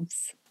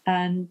ourselves.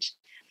 And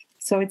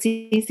so it's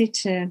easy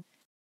to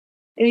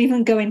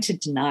even go into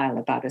denial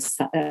about a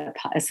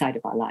side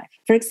of our life.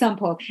 For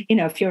example,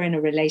 if you're in a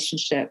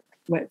relationship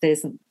where there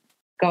isn't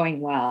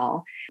going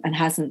well and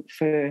hasn't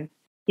for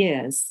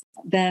years,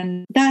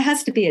 then that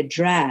has to be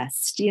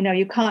addressed.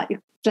 You can't,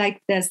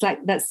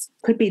 that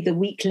could be the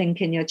weak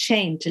link in your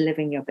chain to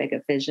living your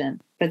bigger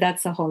vision. But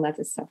that's a whole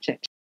other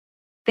subject.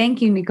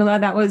 Thank you, Nicola.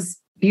 That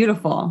was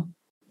beautiful.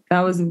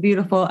 That was a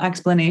beautiful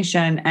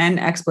explanation and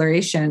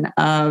exploration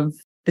of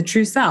the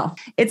true self.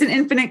 It's an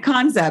infinite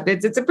concept.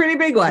 It's a pretty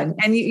big one.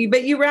 And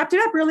you wrapped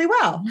it up really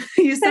well.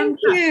 Thank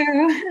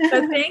you.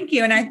 So thank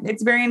you. And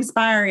it's very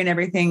inspiring,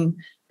 everything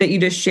that you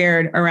just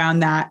shared around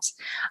that.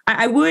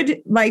 I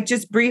would like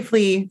just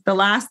briefly, the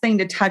last thing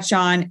to touch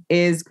on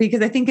is,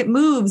 because I think it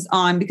moves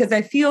on, because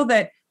I feel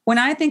that when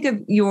I think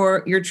of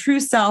your true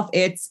self,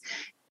 it's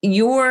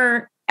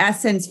your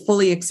essence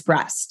fully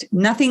expressed,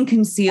 nothing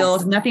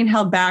concealed, nothing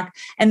held back.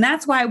 And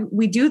that's why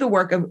we do the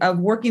work of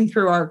working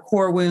through our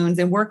core wounds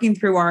and working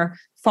through our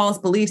false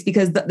beliefs,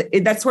 because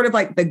that's sort of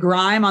like the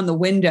grime on the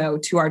window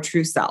to our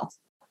true self.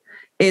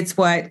 It's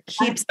what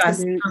keeps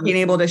us from being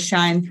able to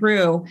shine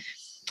through.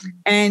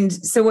 And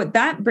so what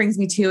that brings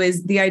me to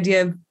is the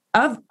idea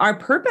of our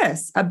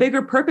purpose, a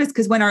bigger purpose,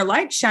 because when our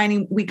light's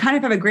shining, we kind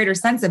of have a greater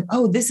sense of,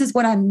 oh, this is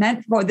what I'm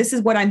meant for. This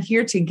is what I'm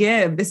here to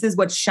give. This is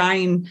what's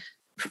shining,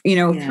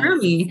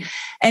 through me.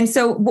 And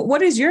so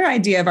what is your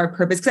idea of our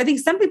purpose? Because I think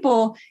some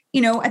people,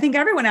 I think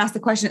everyone asked the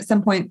question at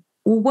some point,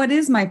 well, what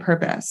is my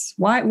purpose?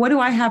 What do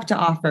I have to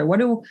offer?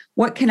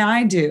 What can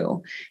I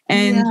do?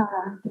 And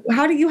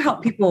how do you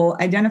help people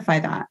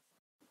identify that?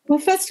 Well,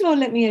 first of all,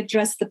 let me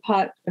address the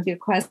part of your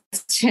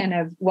question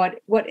of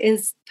what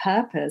is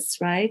purpose,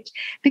 right?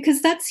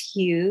 Because that's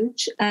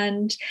huge.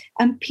 And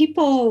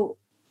people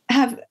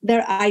have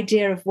their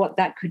idea of what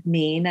that could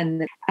mean.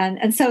 And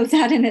so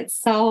that in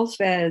itself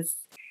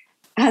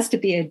has to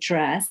be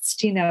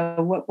addressed,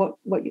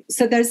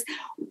 so there's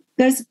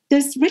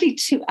really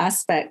two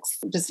aspects,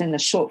 just in the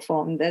short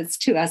form, there's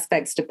two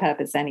aspects to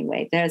purpose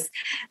anyway. There's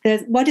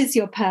what is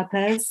your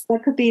purpose?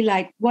 That could be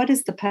like, what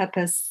is the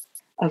purpose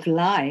of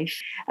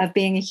life, of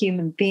being a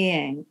human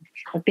being,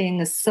 of being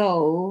a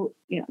soul,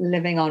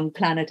 living on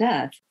planet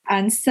Earth?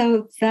 And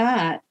so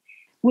that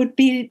would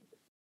be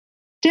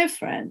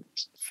different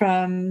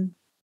from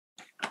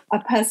a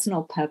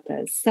personal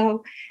purpose.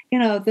 So,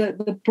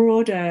 the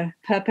broader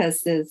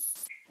purpose is,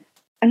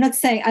 I'm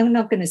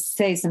not going to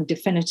say some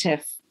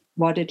definitive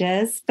what it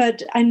is,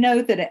 but I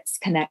know that it's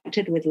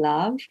connected with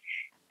love,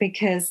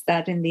 because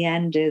that in the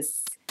end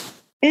is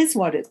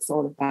what it's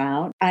all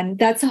about. And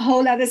that's a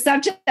whole other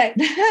subject, for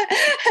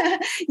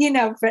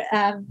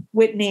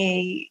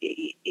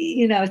Whitney,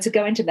 to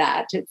go into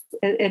that.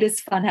 It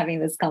is fun having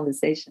this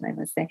conversation, I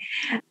must say.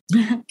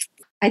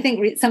 I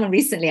think someone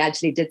recently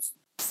actually did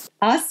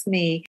ask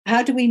me,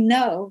 how do we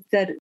know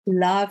that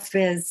love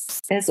is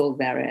all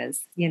there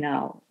is,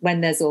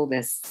 when there's all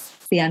this,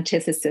 the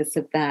antithesis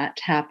of that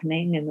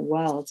happening in the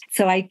world?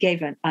 So I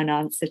gave an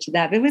answer to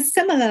that. It was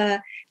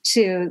similar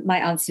to my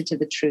answer to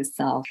the true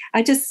self.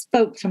 I just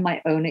spoke from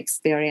my own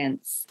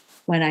experience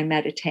when I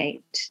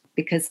meditate,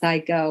 because I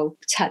go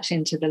touch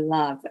into the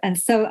love. And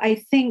so I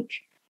think,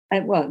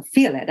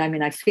 feel it.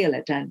 I feel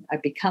it and I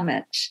become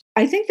it.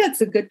 I think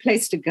that's a good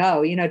place to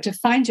go, to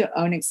find your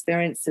own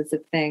experiences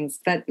of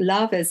things. But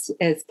love is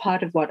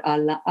part of what our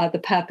the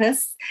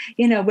purpose.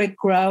 We're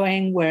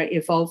growing, we're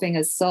evolving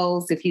as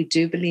souls. If you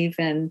do believe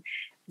in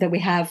that we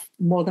have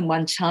more than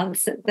one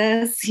chance at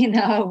this, you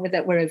know,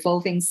 that we're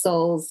evolving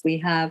souls, we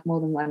have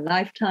more than one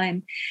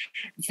lifetime,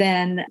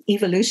 then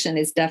evolution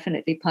is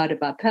definitely part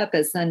of our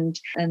purpose. And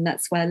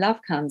that's where love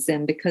comes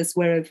in, because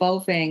we're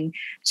evolving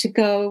to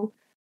go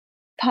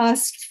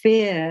past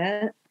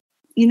fear,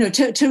 you know,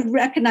 to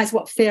recognize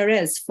what fear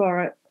is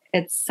for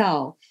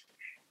itself,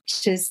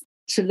 just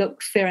to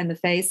look fear in the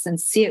face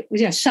and see it,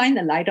 you know, shine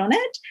the light on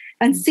it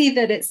and see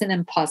that it's an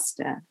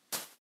imposter.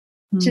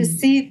 To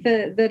see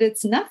that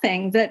it's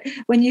nothing, that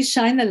when you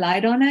shine the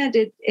light on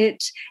it,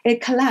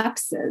 it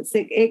collapses.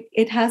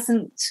 It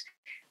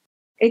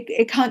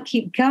can't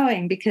keep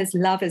going, because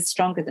love is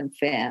stronger than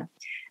fear.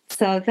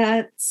 So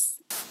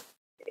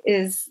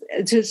is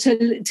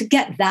to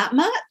get that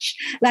much,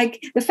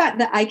 like the fact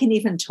that I can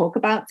even talk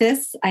about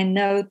this. I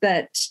know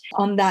that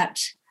on that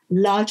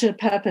larger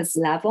purpose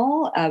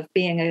level of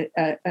being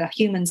a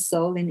human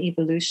soul in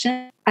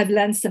evolution, I've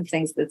learned some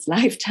things this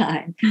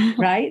lifetime,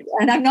 right?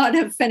 And I'm not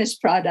a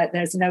finished product.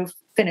 There's no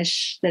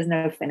finish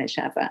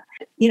ever.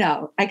 You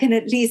know, I can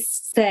at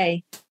least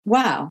say,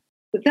 wow,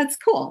 that's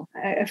cool.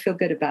 I feel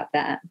good about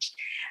that.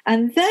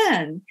 And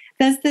then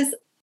there's this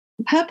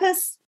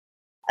purpose.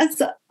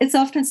 It's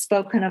often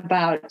spoken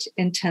about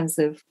in terms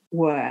of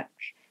work,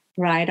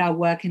 right? Our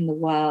work in the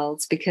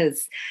world,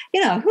 because,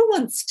 you know, who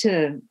wants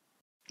to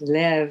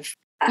live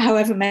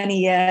however many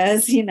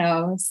years, you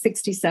know,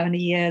 60, 70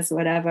 years,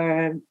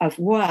 whatever, of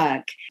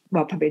work?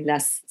 Well, probably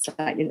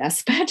slightly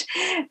less,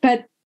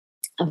 but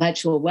of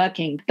actual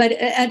working, but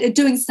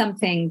doing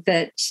something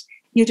that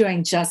you're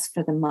doing just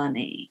for the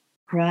money,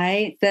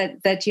 right?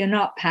 That you're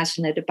not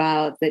passionate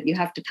about, that you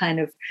have to kind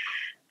of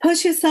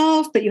push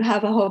yourself, but you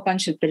have a whole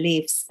bunch of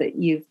beliefs that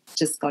you've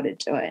just got to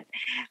do it.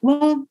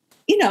 Well,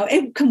 you know,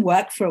 it can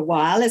work for a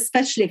while,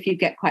 especially if you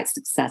get quite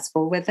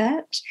successful with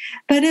it.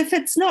 But if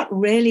it's not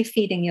really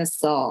feeding your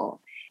soul,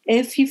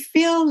 if you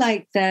feel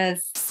like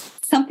there's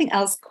something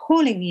else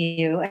calling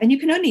you, and you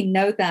can only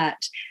know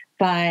that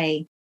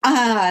by,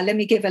 let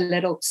me give a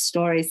little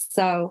story.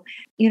 So,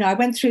 you know, I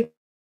went through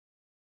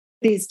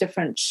these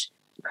different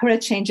career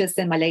changes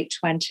in my late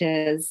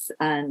 20s,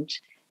 and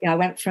you know, I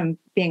went from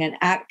being an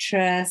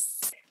actress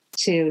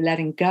to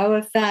letting go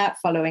of that,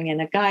 following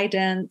inner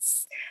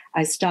guidance.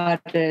 I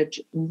started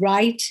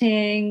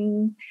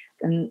writing,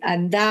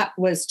 and that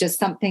was just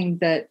something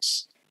that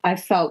I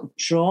felt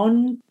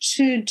drawn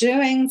to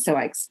doing, so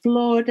I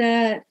explored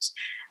it.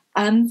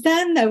 And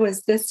then there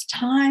was this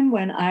time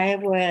when I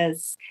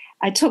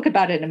talk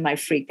about it in my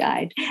free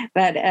guide,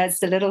 but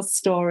as a little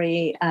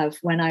story of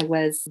when I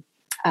was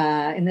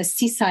in the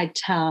seaside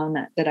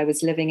town that I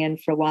was living in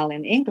for a while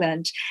in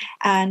England.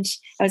 And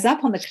I was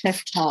up on the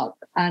cliff top,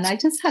 and I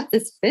just had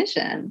this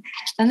vision.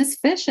 And this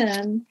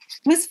vision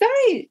was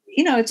very,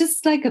 you know,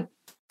 just like a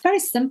very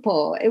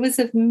simple. It was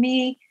of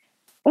me.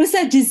 It was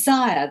a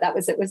desire. That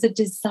was it. It was a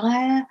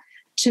desire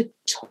to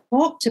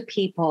talk to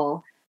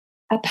people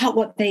about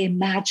what they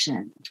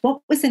imagined,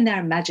 what was in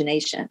their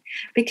imagination.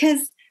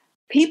 Because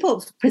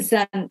people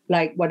present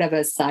like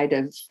whatever side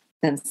of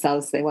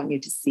themselves they want you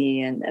to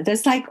see, and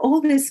there's like all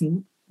this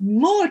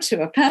more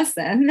to a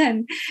person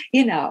than,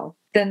 you know,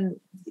 than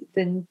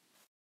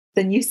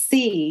you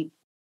see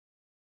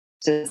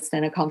just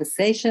in a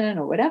conversation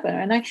or whatever.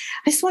 And I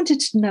just wanted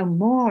to know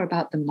more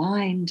about the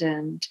mind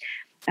and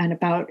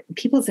about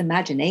people's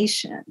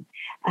imagination.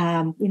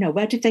 You know,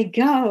 where did they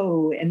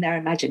go in their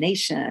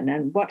imagination,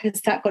 and what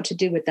has that got to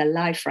do with their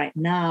life right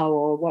now,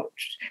 or what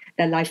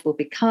their life will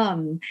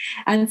become?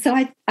 And so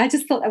I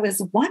just thought that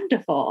was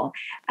wonderful.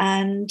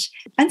 And so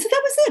that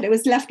was it. It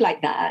was left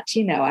like that.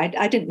 You know,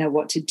 I didn't know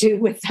what to do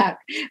with that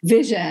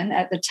vision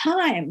at the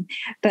time.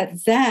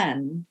 But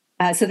then,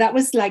 so that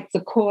was like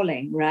the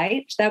calling,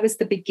 right? That was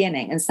the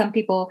beginning. And some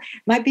people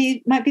might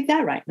be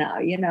there right now,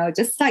 you know,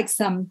 just like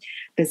some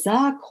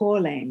bizarre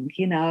calling,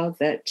 you know,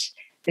 that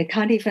they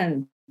can't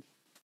even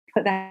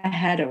put their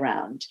head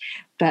around.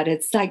 But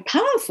it's like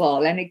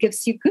powerful, and it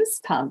gives you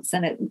goosebumps,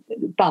 and it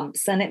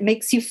bumps, and it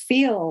makes you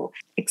feel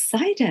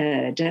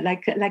excited,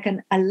 like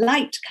a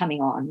light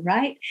coming on,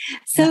 right?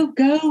 So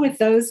go with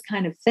those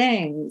kind of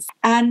things.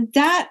 And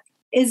that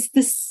is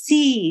the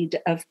seed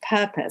of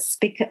purpose,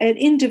 an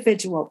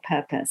individual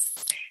purpose,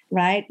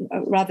 right?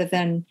 Rather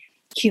than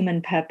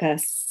human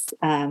purpose,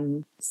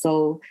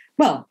 soul.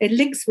 Well, it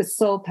links with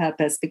soul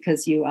purpose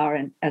because you are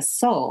a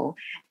soul.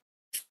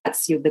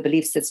 That's the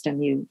belief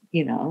system you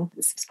know,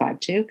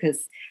 subscribe to,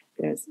 because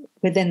there's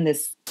within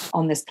this,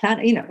 on this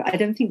planet, you know, I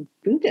don't think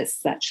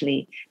Buddhists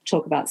actually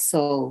talk about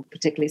soul,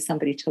 particularly.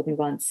 Somebody told me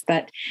once.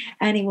 But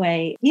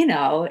anyway, you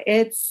know,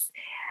 it's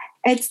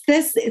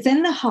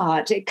in the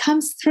heart. It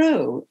comes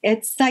through.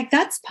 It's like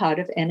that's part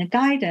of inner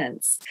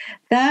guidance.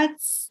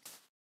 That's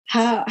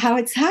how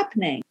it's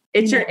happening.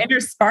 It's your inner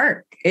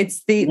spark.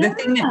 It's the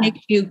thing that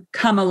makes you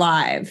come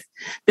alive.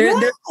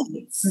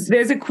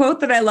 There's a quote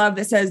that I love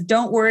that says,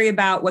 "Don't worry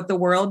about what the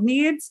world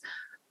needs.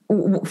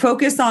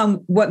 Focus on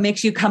what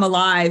makes you come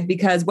alive,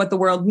 because what the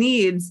world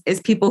needs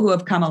is people who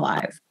have come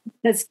alive."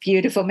 That's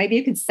beautiful. Maybe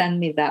you can send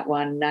me that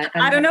one.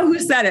 I don't know who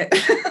said it.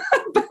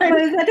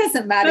 Well, that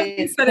doesn't matter.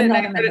 It's put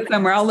it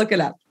somewhere. I'll look it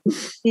up.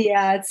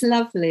 Yeah, it's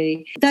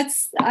lovely.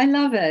 I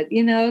love it,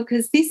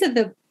 because these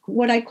are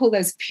what I call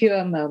those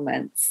pure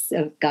moments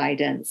of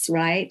guidance,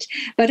 right?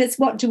 But it's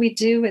what do we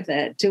do with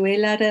it? Do we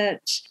let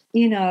it,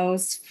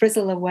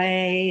 frizzle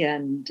away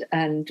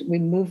and we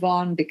move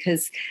on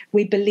because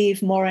we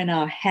believe more in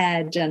our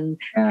head and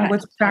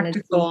what's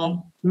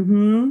practical?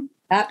 Mm-hmm.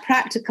 That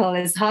practical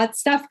is hard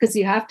stuff because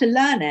you have to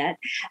learn it.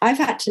 I've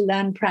had to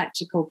learn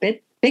practical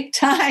big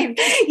time,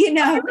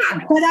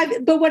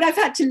 but what I've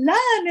had to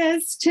learn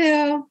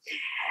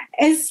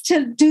is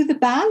to do the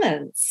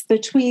balance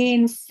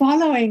between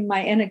following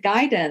my inner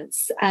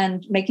guidance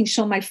and making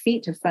sure my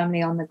feet are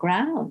firmly on the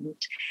ground.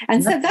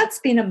 And so that's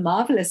been a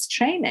marvelous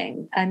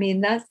training. I mean,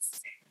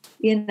 that's,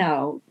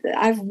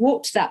 I've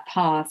walked that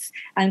path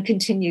and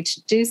continue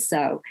to do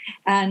so.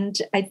 And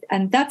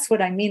that's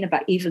what I mean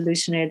about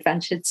evolutionary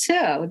adventure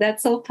too.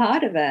 That's all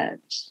part of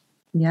it.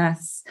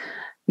 Yes.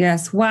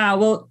 Yes. Wow.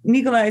 Well,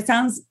 Nicola, it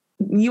sounds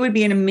you would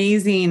be an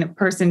amazing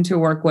person to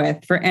work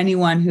with for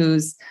anyone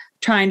who's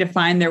trying to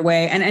find their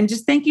way. And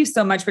just thank you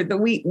so much for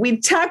we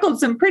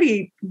tackled some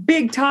pretty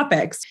big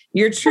topics,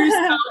 your true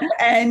self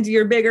and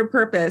your bigger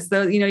purpose.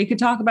 So, you could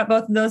talk about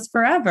both of those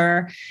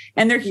forever,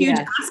 and they're huge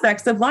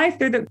aspects of life.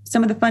 They're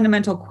some of the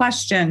fundamental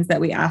questions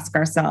that we ask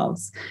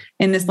ourselves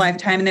in this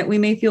lifetime and that we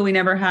may feel we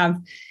never have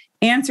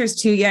answers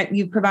to, yet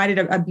you've provided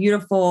a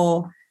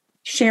beautiful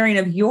sharing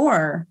of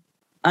your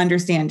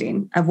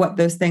understanding of what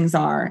those things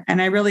are. And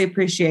I really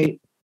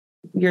appreciate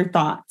your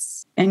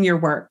thoughts and your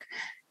work.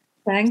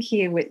 Thank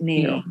you,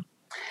 Whitney. Yeah.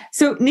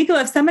 So,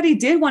 Nicola, if somebody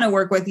did want to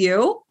work with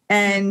you,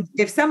 and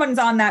if someone's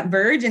on that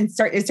verge and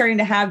is starting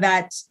to have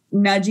that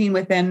nudging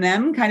within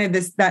them, kind of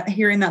that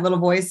hearing that little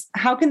voice,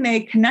 how can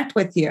they connect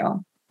with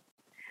you?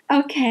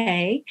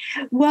 Okay.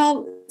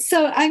 Well,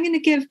 so I'm going to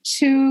give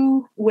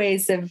two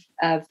ways of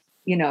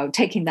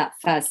taking that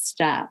first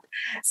step.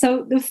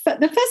 So the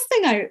first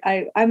thing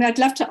I'd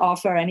love to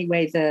offer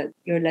anyway,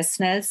 your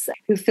listeners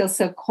who feel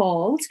so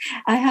called,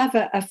 I have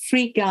a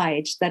free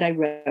guide that I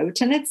wrote,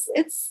 and it's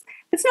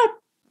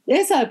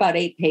about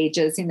 8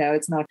 pages.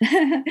 It's not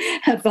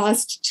a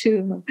vast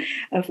tome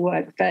of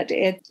work, but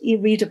it's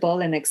readable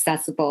and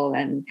accessible.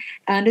 And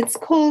it's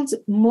called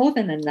More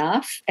Than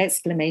Enough, !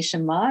 5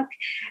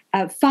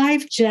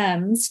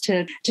 gems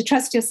to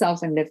trust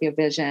yourself and live your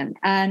vision.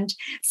 And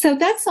so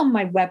that's on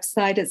my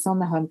website. It's on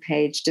the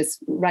homepage,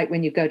 just right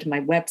when you go to my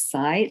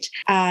website.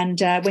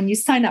 And when you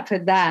sign up for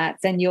that,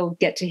 then you'll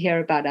get to hear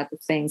about other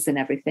things and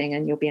everything,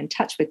 and you'll be in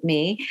touch with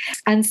me.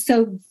 And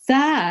so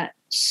that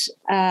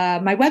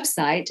my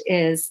website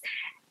is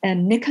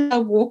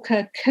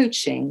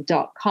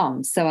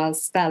NicolaWalkerCoaching.com. So I'll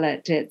spell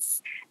it.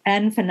 It's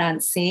N for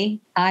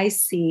Nancy,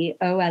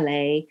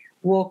 ICOLA,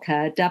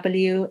 Walker,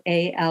 WALKER,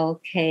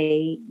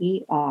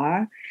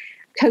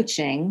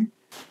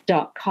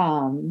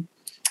 coaching.com.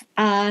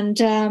 And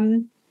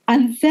then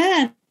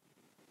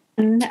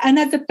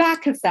at the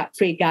back of that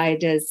free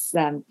guide is,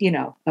 a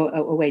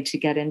way to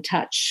get in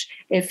touch.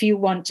 If you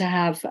want to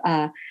have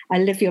a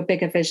Live Your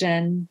Bigger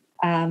Vision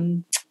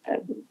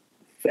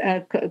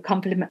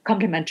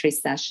complimentary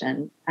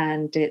session,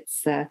 and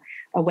it's a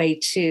way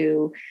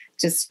to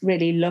just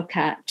really look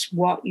at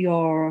what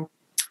your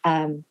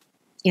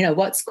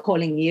what's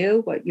calling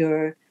you, what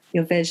your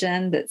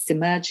vision that's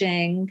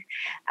emerging,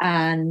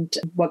 and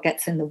what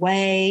gets in the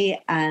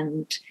way,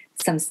 and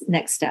some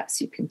next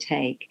steps you can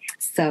take.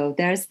 So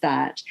there's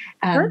that.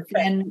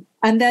 And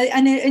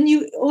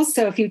you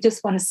also, if you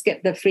just want to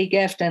skip the free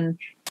gift and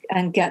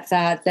get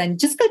that, then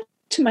just go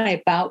to my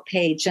About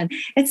page, and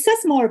it says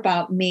more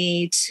about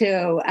me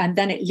too. And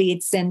then it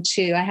leads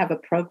into, I have a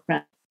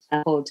program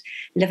called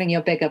Living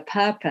Your Bigger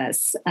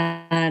Purpose.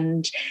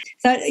 And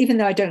so even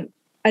though I don't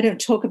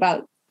talk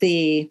about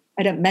I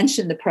don't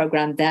mention the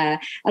program there,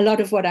 a lot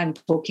of what I'm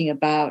talking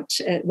about,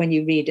 when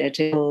you read it,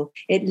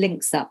 it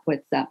links up with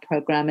that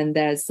program. And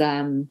there's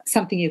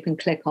something you can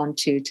click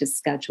onto to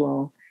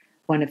schedule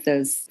one of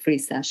those free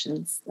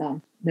sessions, the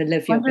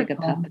Live Your Bigger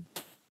Purpose,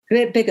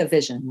 Bigger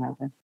Vision,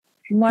 rather.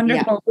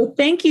 Wonderful. Yeah. Well,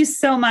 thank you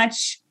so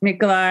much,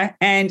 Nicola.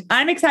 And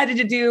I'm excited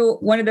to do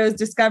one of those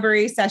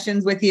discovery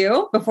sessions with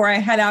you before I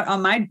head out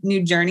on my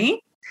new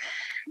journey.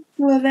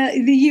 Well,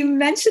 you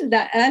mentioned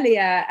that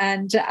earlier,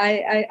 and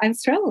I'm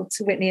thrilled,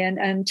 Whitney,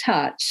 and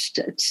touched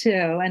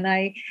too. And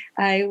I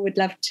would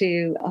love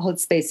to hold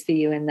space for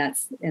you in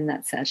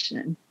that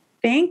session.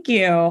 Thank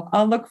you.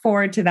 I'll look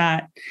forward to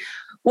that.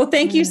 Well,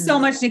 thank you so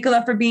much,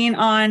 Nicola, for being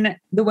on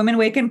the Women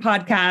Awaken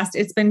podcast.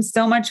 It's been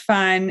so much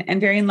fun and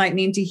very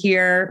enlightening to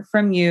hear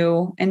from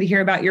you and to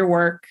hear about your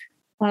work.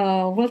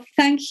 Oh, well,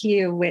 thank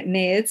you,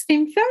 Whitney. It's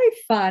been very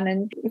fun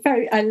and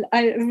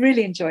I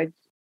really enjoyed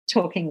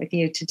talking with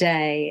you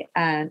today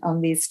and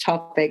on these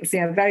topics.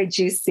 Very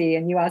juicy,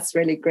 and you asked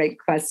really great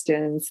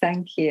questions.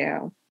 Thank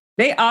you.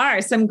 They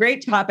are some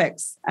great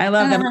topics. I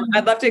love them.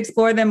 I'd love to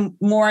explore them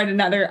more on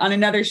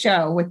another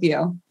show with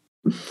you.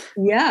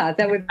 Yeah,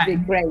 that would be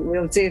great.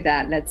 We'll do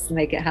that. Let's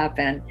make it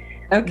happen.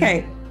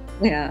 Okay.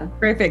 Yeah.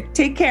 Perfect.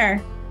 Take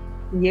care.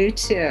 You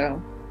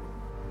too.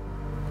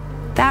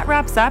 That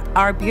wraps up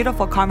our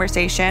beautiful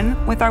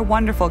conversation with our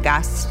wonderful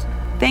guest.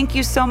 Thank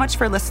you so much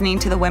for listening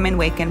to the Women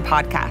Waken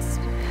podcast.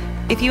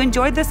 If you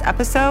enjoyed this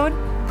episode,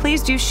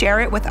 please do share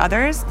it with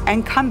others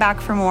and come back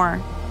for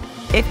more.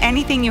 If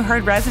anything you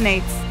heard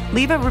resonates,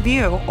 leave a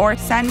review or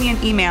send me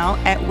an email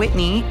at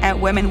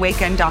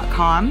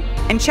whitney@womenwaken.com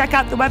and check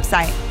out the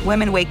website,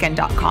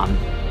 womenwaken.com.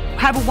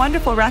 Have a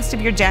wonderful rest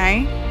of your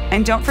day,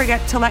 and don't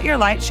forget to let your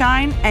light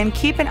shine and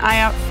keep an eye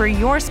out for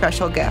your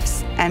special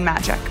gifts and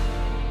magic.